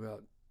talked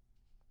about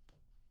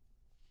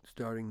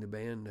starting the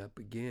band up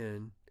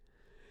again,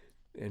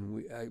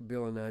 and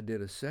Bill and I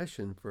did a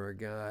session for a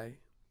guy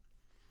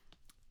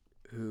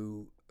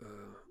who,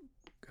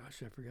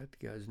 gosh, I forgot the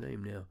guy's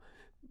name now,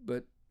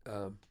 but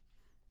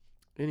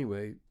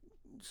anyway,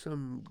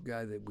 some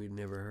guy that we'd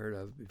never heard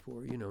of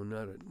before, you know,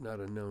 not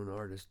a known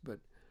artist, but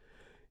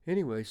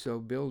anyway, so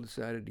Bill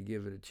decided to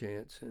give it a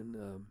chance,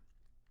 and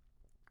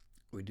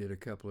we did a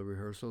couple of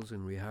rehearsals,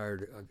 and we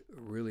hired a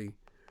really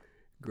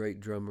great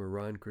drummer,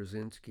 Ron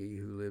Krasinski,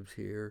 who lives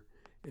here,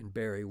 and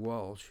Barry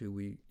Walsh, who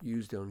we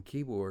used on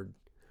keyboard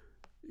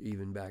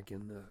even back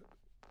in the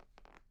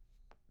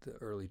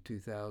early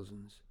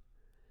 2000s.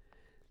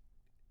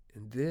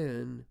 And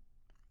then,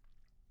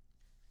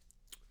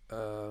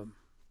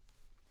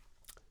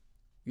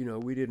 you know,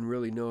 we didn't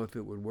really know if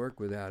it would work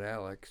without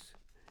Alex,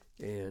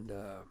 and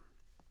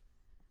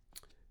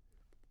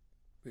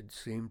it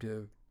seemed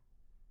to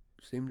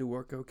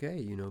work okay.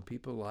 You know,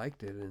 people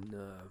liked it, and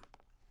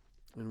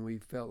we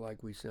felt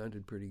like we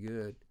sounded pretty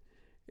good,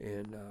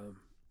 and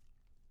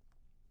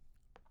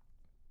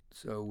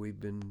so we've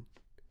been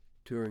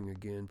touring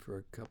again for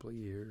a couple of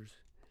years,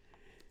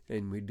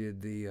 and we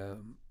did the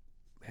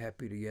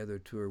Happy Together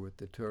tour with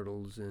the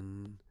Turtles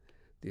and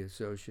the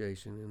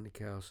Association and the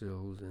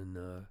Cowsills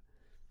and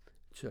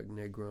Chuck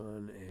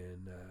Negron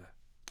and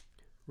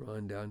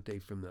Ron Dante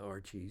from the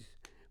Archies.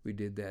 We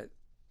did that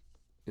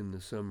in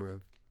the summer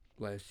of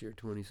last year,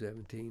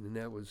 2017, and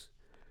that was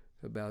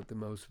about the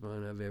most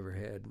fun I've ever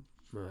had.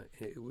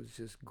 It was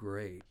just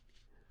great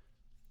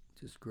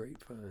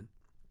fun.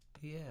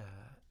 Yeah.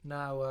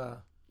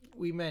 Now,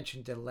 we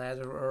mentioned The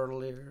Ladder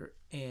earlier,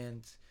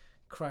 and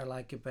Cry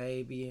Like a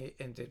Baby,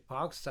 and the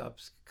Box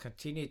Tops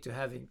continue to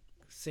having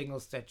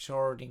singles that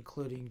charted,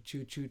 including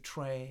Choo Choo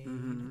Train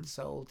and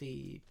Soul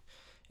Deep.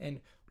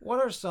 And what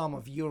are some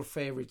of your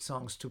favorite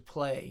songs to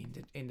play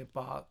in the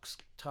Box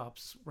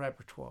Tops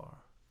repertoire?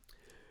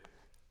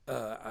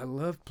 I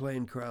love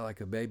playing "Cry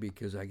Like a Baby"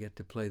 because I get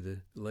to play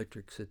the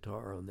electric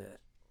sitar on that,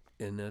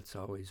 and that's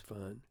always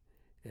fun.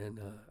 And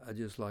I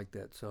just like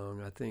that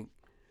song. I think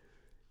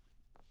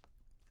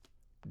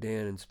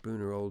Dan and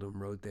Spooner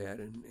Oldham wrote that,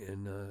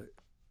 and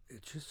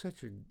it's just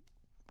such a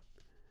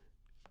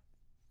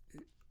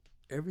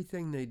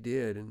everything they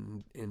did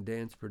in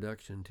Dan's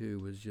production too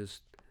was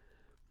just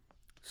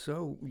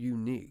so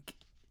unique,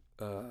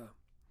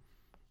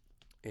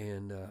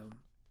 and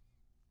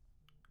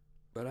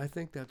but I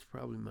think that's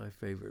probably my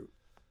favorite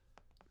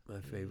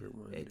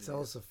one. It's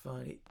also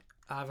funny.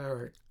 I've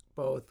heard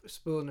both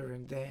Spooner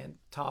and Dan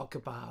talk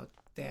about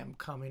them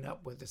coming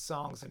up with the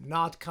songs and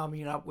not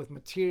coming up with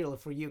material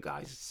for you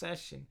guys'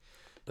 session.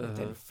 But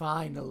then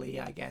finally,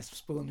 I guess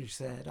Spooner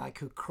said, "I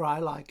could cry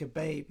like a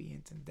baby,"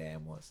 and then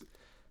Dan was,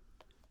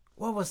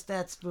 "What was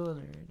that, Spooner?"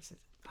 And he said,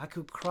 "I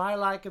could cry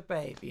like a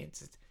baby," and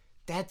said,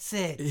 "That's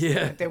it."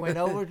 Yeah. And they went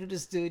over to the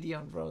studio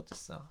and wrote the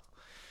song.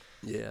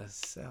 Yeah.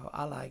 So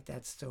I like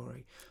that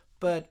story.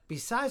 But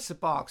besides the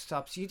Box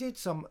Tops, you did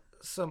some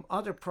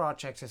other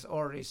projects as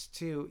artists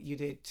too. You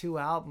did 2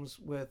 albums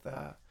with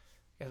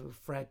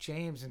Fred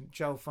James and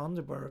Joe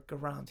Funderburg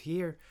around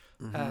here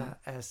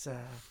as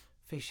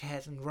Fish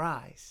Heads and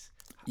Rice.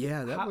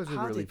 Yeah, that was a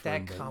really fun How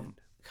did that band.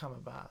 come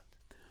about?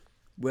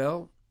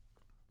 Well,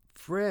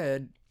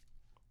 Fred,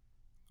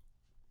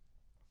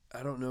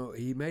 I don't know,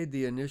 he made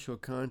the initial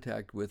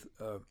contact with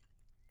a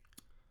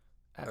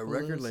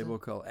record Appaloosa? label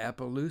called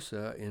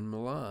Appaloosa in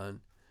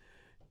Milan,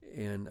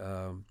 and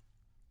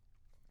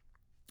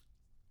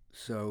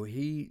so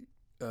he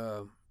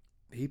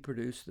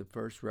produced the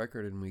first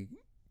record, and we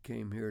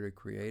came here to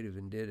Creative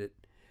and did it.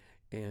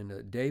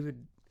 And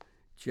David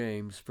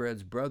James,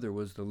 Fred's brother,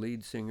 was the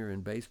lead singer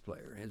and bass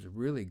player. He's a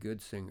really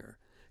good singer.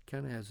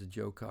 Kind of has a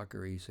Joe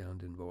Cocker-y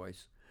sounding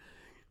voice.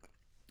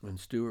 And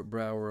Stuart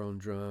Brower on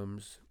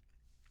drums,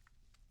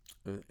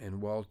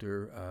 and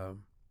Walter,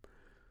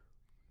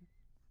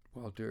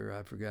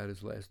 I forgot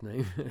his last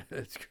name.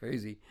 That's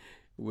crazy.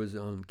 Was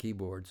on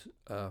keyboards,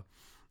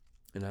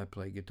 and I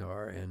play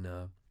guitar.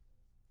 And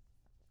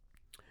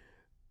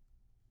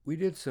we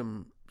did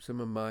some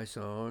of my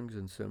songs,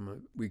 and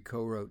we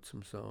co-wrote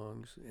some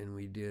songs, and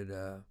we did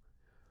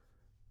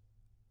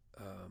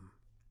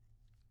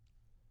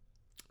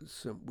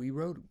we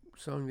wrote a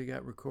song that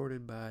got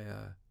recorded by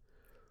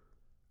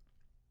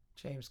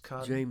James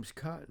Cotton. James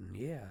Cotton,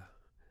 yeah.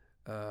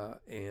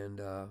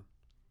 And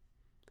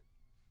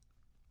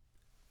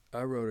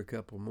I wrote a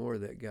couple more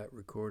that got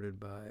recorded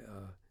by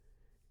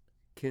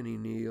Kenny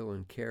Neal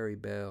and Carrie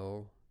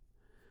Bell,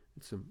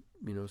 and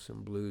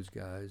some blues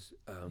guys.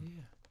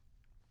 Yeah.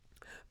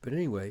 But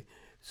anyway,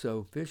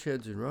 so Fish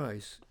Heads and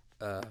Rice,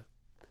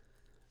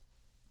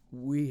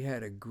 we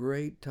had a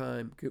great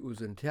time. It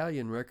was an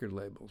Italian record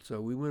label, so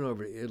we went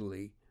over to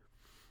Italy,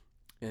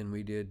 and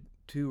we did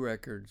 2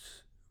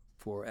 records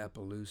for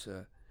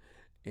Appaloosa,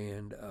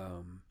 and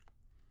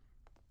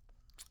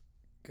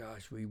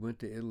gosh, we went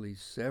to Italy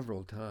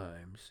several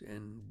times,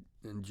 and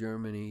in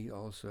Germany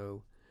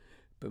also,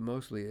 but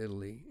mostly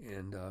Italy,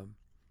 and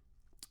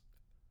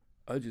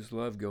I just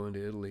loved going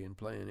to Italy and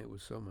playing. It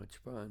was so much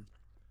fun.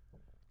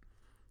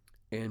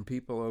 And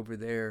people over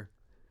there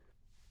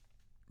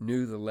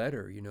knew the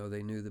letter,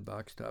 they knew the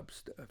Box Top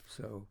stuff,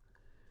 so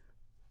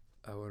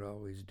I would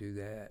always do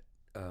that.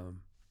 And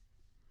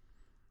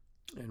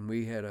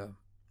we had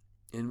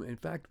in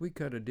fact, we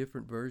cut a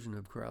different version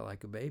of Cry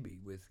Like a Baby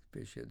with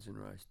Fish Heads and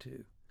Rice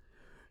too.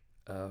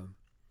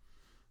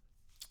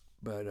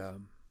 But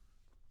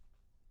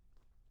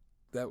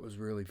that was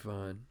really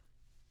fun.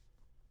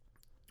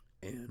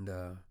 And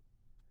I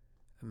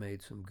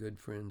made some good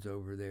friends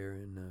over there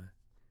in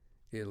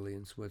Italy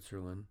and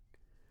Switzerland.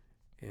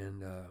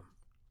 And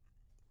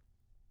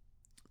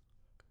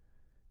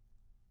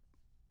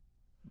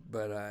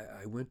but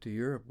I went to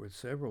Europe with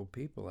several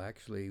people,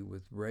 actually,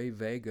 with Ray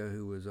Vega,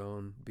 who was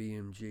on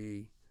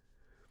BMG.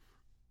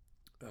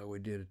 We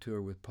did a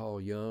tour with Paul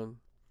Young,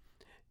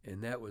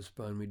 and that was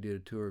fun. We did a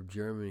tour of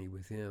Germany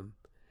with him,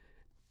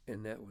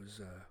 and that was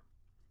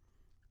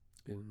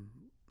I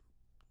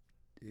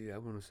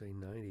want to say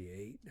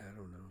 98. I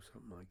don't know,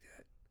 something like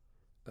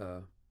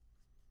that.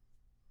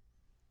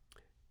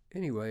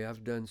 Anyway,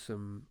 I've done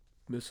some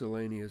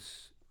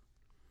miscellaneous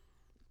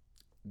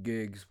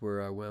gigs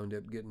where I wound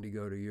up getting to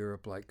go to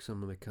Europe, like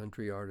some of the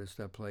country artists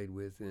I played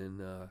with in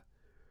the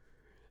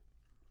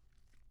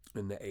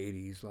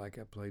 80s. Like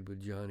I played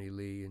with Johnny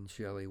Lee and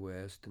Shelley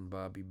West and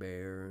Bobby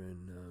Bare,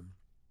 and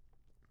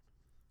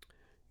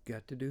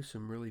got to do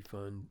some really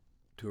fun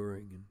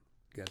touring and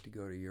got to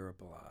go to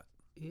Europe a lot.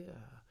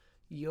 Yeah.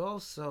 You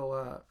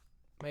also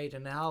made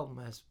an album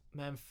as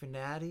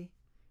Memphinati.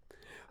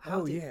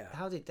 How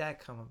did that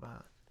come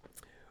about?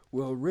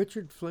 Well,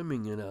 Richard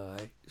Fleming and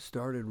I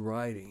started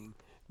writing.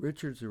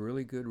 Richard's a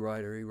really good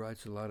writer. He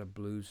writes a lot of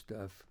blues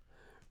stuff.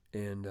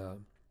 And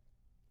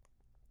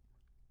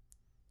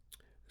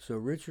So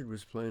Richard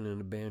was playing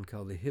in a band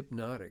called the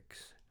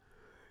Hypnotics,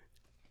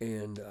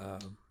 and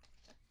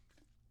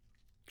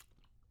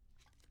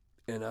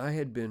I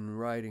had been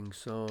writing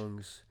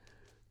songs.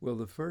 Well,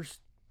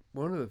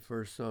 one of the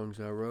first songs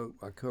I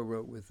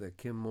co-wrote with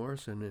Kim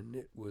Morrison, and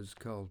it was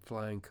called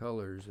 "Flying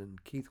Colors,"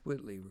 and Keith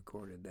Whitley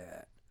recorded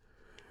that.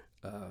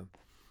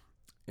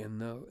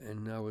 And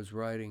I was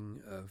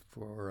writing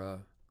for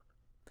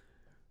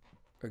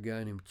a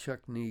guy named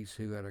Chuck Neese,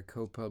 who had a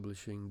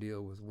co-publishing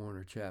deal with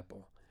Warner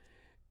Chappell,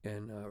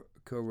 and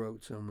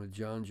co-wrote some with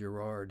John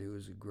Gerard, who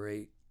was a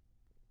great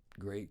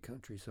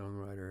country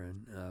songwriter,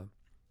 and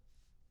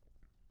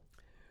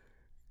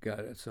got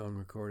a song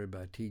recorded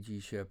by T.G.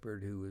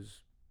 Shepherd, who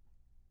was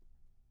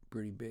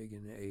pretty big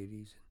in the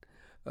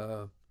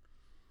 80s.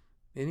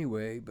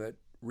 Anyway, but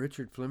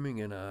Richard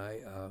Fleming and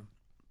I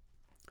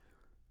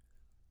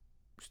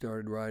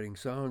started writing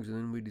songs, and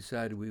then we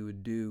decided we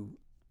would do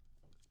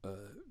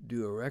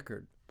a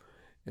record.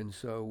 And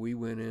so we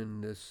went in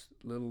this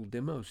little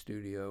demo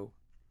studio,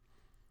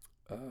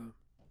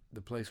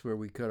 the place where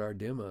we cut our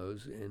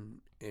demos,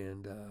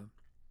 and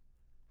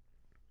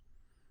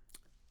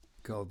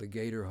called the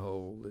Gator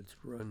Hole. It's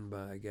run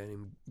by a guy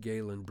named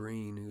Galen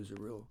Breen, who's a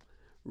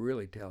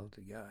really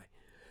talented guy.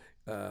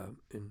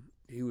 And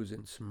he was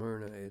in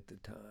Smyrna at the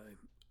time.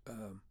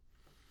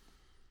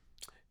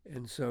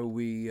 And so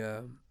we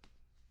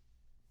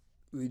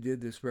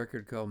did this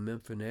record called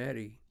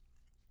Memphinati,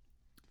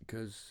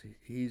 because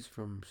he's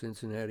from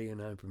Cincinnati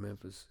and I'm from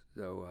Memphis.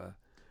 So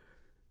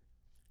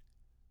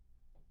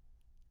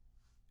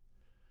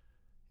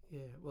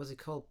yeah, was it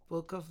called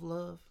Book of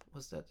Love?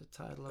 Was that the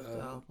title of the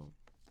album?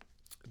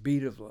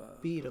 Beat of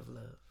Love. Beat of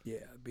Love.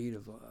 Yeah, Beat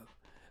of Love.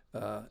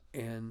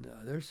 And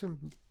there's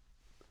some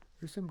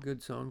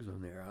good songs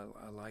on there.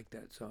 I like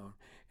that song,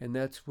 and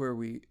that's where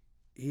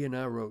he and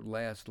I wrote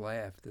Last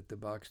Laugh that the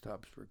Box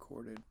Tops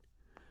recorded.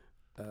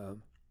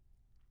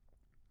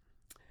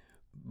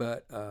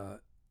 But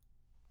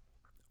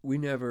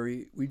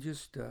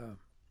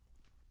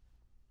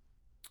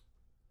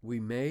we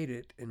made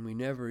it, and we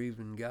never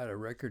even got a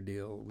record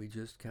deal. We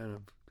just kind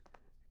of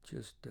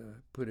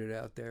put it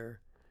out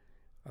there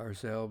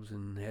ourselves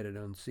and had it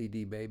on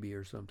CD Baby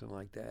or something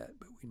like that.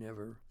 But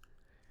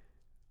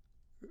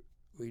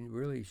we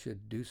really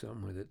should do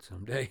something with it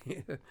someday.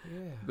 Yeah.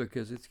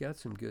 Because it's got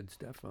some good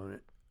stuff on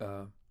it.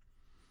 I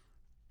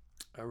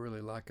really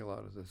like a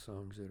lot of the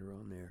songs that are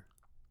on there.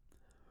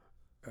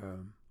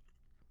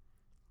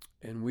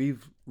 And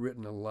we've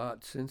written a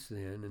lot since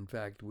then. In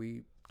fact,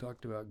 we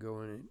talked about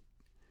going and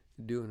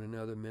doing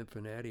another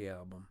Memphinati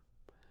album.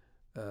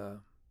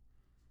 That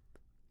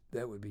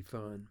would be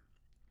fun.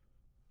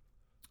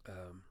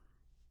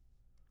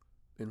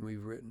 And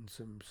we've written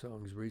some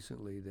songs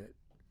recently that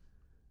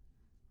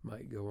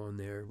might go on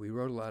there. We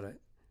wrote a lot of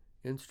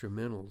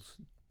instrumentals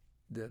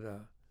that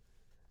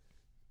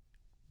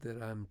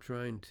I'm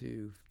trying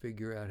to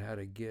figure out how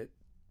to get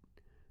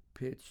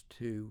pitched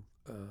to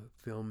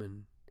film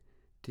and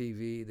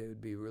TV. That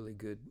would be really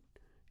good,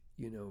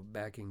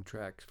 backing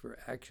tracks for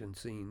action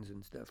scenes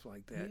and stuff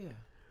like that. Yeah.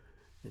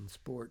 And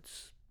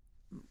sports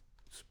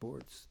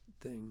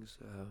things.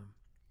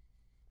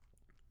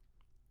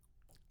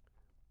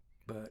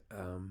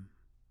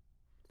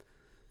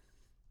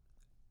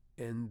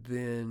 And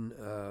then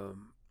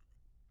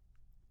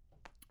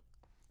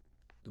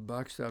the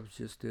Box Tops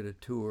just did a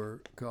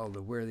tour called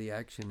the Where the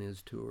Action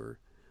Is tour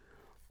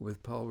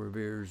with Paul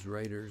Revere's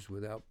Raiders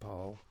without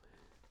Paul.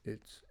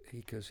 It's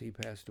because he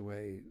passed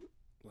away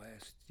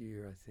last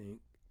year, I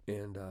think.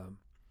 And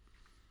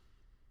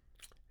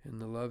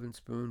the Lovin'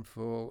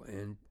 Spoonful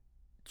and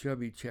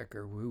Chubby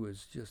Checker, who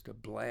was just a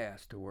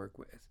blast to work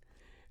with.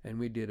 And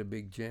we did a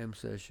big jam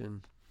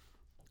session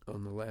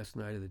on the last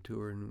night of the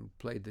tour and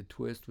played the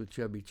Twist with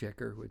Chubby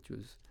Checker, which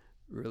was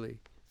really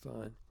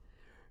fun.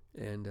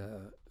 And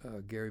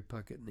Gary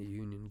Puckett and the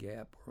Union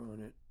Gap were on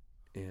it.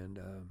 And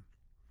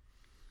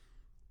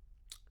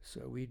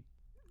so we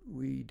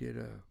did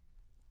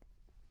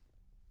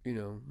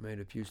made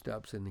a few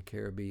stops in the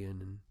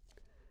Caribbean and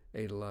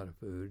ate a lot of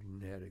food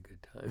and had a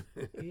good time.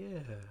 Yeah.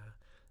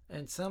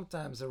 And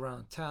sometimes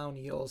around town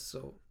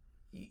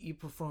you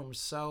perform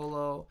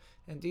solo.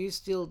 And do you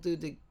still do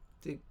the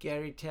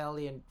Gary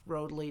Talley and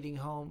Road Leading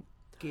Home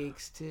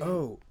gigs too?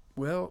 Oh,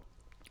 well,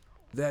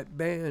 that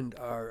band,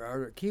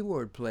 our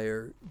keyboard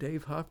player,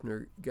 Dave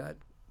Hoffner, got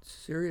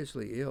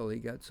seriously ill. He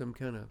got some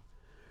kind of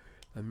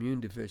immune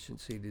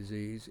deficiency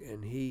disease,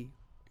 and he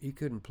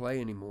couldn't play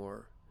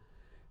anymore.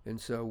 And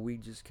so we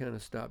just kind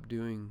of stopped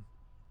doing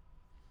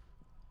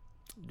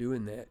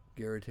that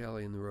Gary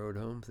Talley and the Road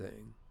Home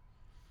thing.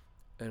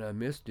 And I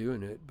missed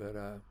doing it, but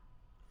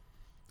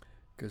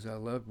because I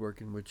loved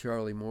working with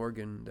Charlie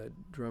Morgan,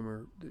 that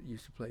drummer that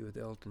used to play with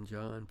Elton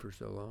John for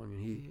so long,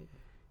 and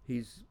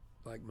he's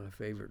like my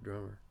favorite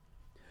drummer.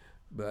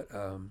 But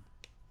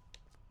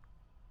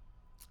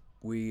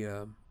we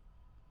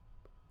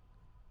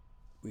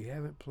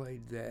haven't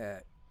played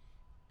that,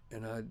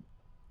 and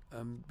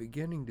I'm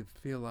beginning to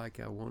feel like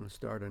I want to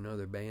start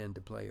another band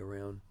to play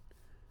around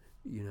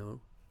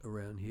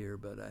here,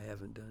 but I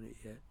haven't done it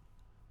yet.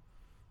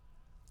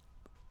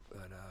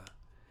 But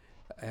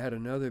I had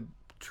another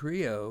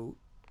trio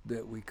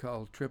that we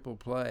called Triple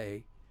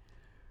Play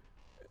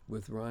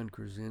with Ron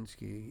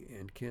Krasinski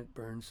and Kent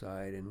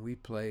Burnside, and we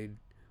played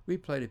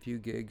a few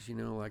gigs,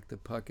 like the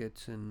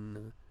Pucketts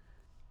and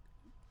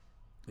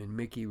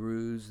Mickey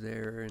Roos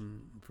there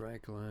in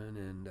Franklin,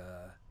 and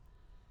a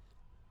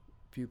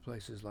few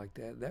places like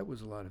that. That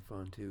was a lot of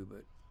fun too,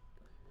 but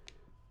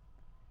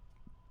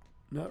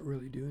not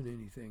really doing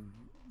anything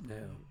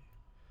now.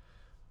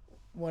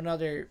 One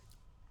other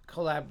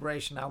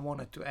collaboration I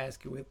wanted to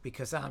ask you with,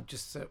 because I'm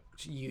just a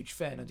huge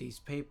fan of these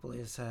people,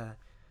 is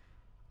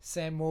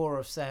Sam Moore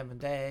of Sam and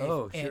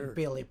Dave and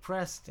Billy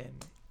Preston.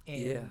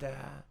 And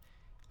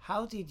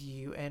how did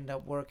you end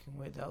up working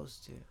with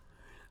those two?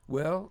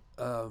 Well,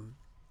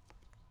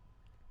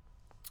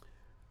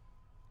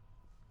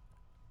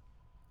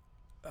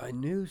 I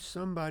knew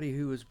somebody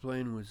who was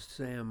playing with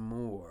Sam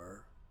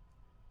Moore,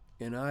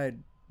 and I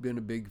had been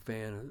a big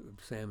fan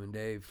of Sam and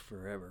Dave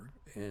forever,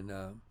 and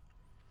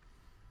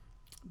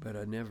but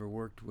I never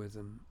worked with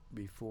them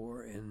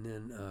before. And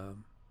then,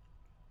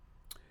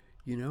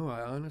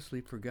 I honestly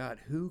forgot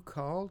who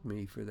called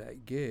me for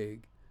that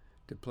gig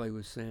to play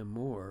with Sam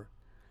Moore,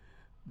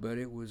 but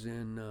it was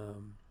in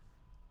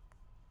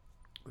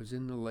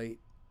the late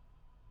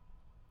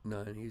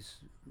 90s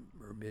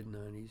or mid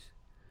 90s.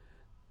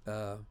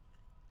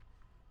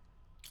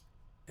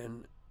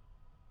 And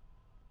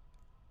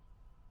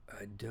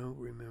I don't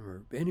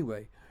remember.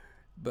 Anyway,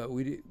 but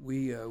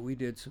we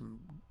did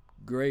some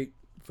great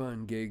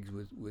fun gigs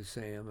with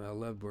Sam. I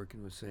loved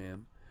working with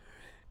Sam.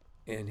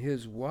 And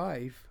his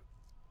wife,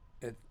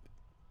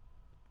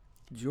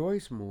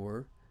 Joyce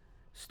Moore,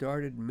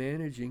 started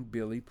managing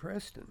Billy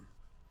Preston.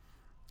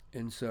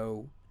 And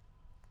so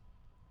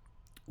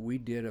we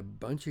did a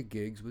bunch of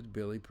gigs with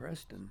Billy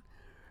Preston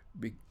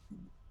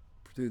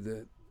through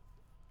the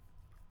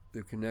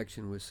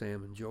connection with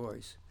Sam and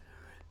Joyce.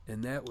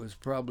 And that was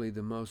probably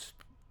the most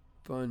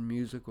fun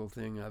musical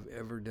thing I've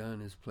ever done,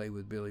 is play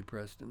with Billy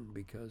Preston,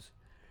 because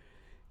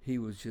he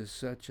was just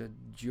such a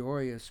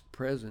joyous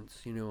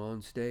presence,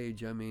 on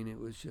stage. I mean, it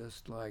was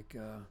just like,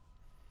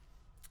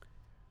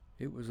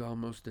 it was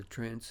almost a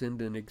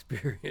transcendent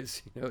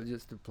experience,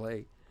 just to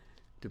play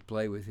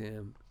with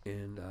him.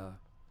 And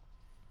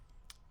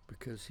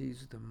because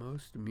he's the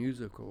most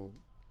musical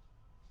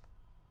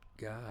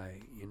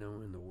guy,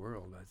 in the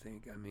world, I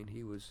think. I mean,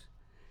 he was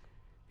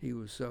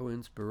so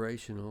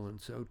inspirational and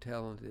so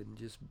talented and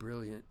just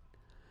brilliant,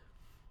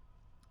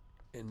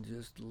 and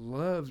just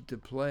loved to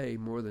play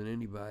more than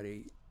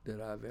anybody that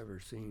I've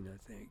ever seen, I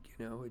think.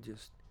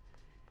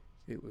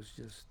 It was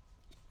just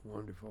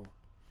wonderful.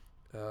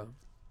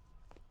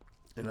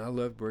 And I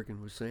loved working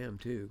with Sam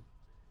too.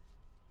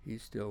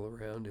 He's still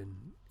around and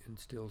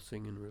still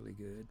singing really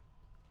good.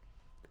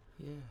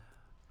 Yeah.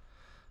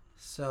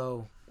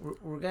 So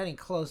we're getting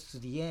close to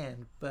the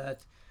end,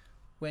 but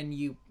when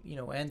you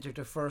entered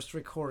the first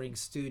recording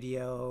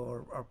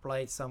studio or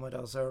played some of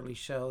those early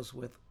shows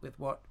with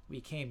what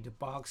became the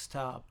Box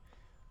Top,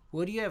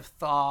 would you have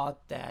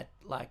thought that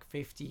like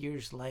 50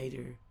 years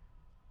later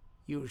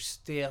you're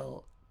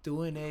still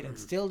doing it and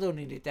still doing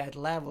it at that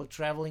level,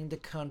 traveling the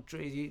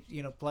country,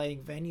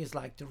 playing venues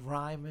like the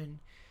Ryman?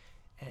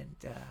 And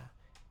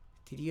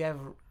did you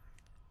ever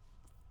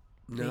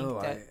No,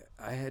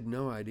 I had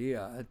no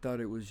idea. I thought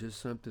it was just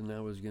something I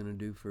was going to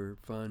do for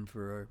fun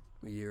for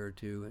a year or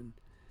two. And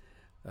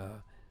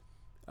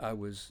I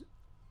was,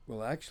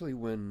 well, actually,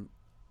 when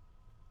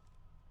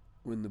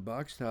the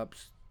Box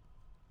Tops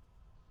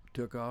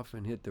took off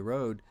and hit the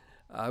road,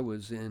 I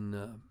was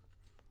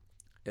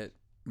at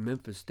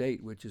Memphis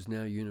State, which is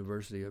now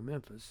University of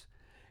Memphis,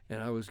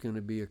 and I was going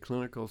to be a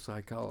clinical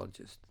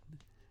psychologist.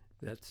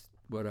 That's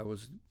what I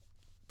was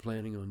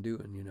planning on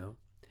doing,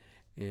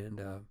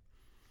 and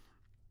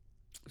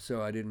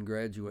so I didn't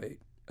graduate,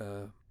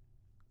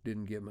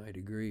 didn't get my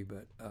degree,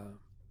 but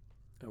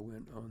I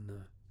went on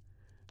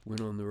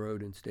the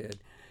road instead.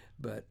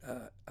 But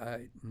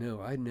I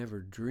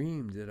never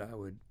dreamed that I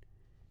would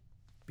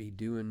be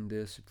doing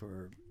this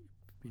for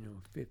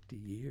 50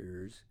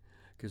 years,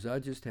 because I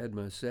just had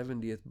my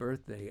 70th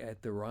birthday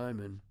at the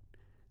Ryman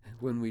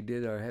when we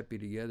did our Happy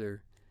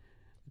Together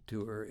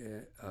tour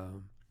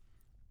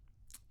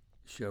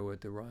show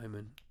at the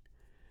Ryman,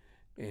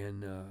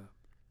 and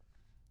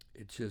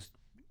it's just,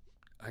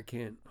 I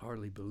can't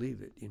hardly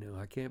believe it.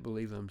 I can't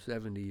believe I'm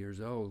 70 years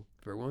old,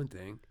 for one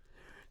thing,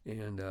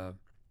 and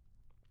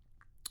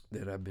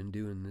that I've been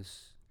doing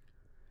this,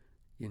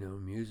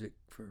 music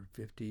for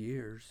 50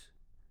 years,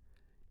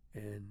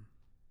 and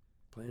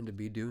plan to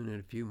be doing it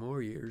a few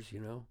more years,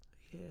 Yeah,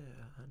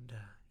 and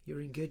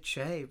you're in good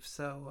shape,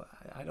 so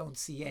I don't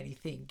see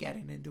anything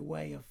getting in the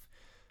way of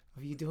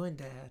you doing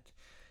that.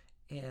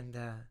 And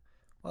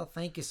well,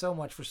 thank you so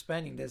much for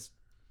spending this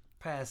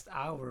past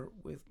hour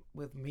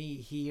with me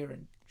here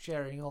and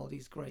sharing all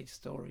these great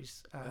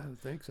stories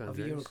thanks, of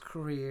Andres. your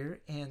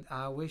career. And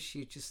I wish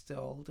you just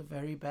all the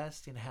very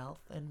best in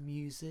health and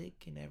music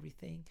and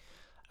everything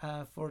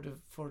for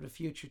the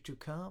future to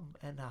come.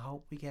 And I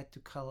hope we get to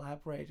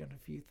collaborate on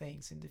a few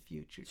things in the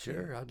future.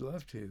 Sure, too. I'd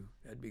love to.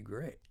 That'd be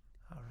great.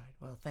 All right.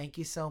 Well, thank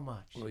you so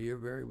much. Well, you're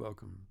very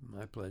welcome.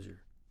 My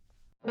pleasure.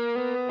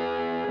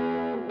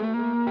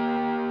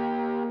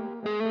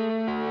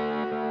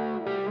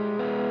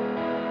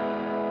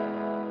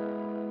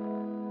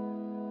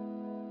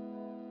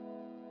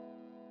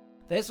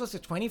 This was the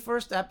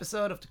 21st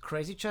episode of the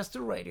Crazy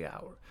Chester Radio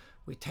Hour.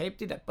 We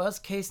taped it at Buzz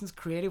Cason's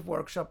Creative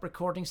Workshop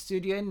recording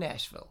studio in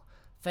Nashville.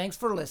 Thanks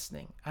for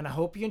listening, and I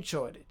hope you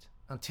enjoyed it.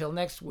 Until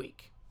next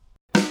week.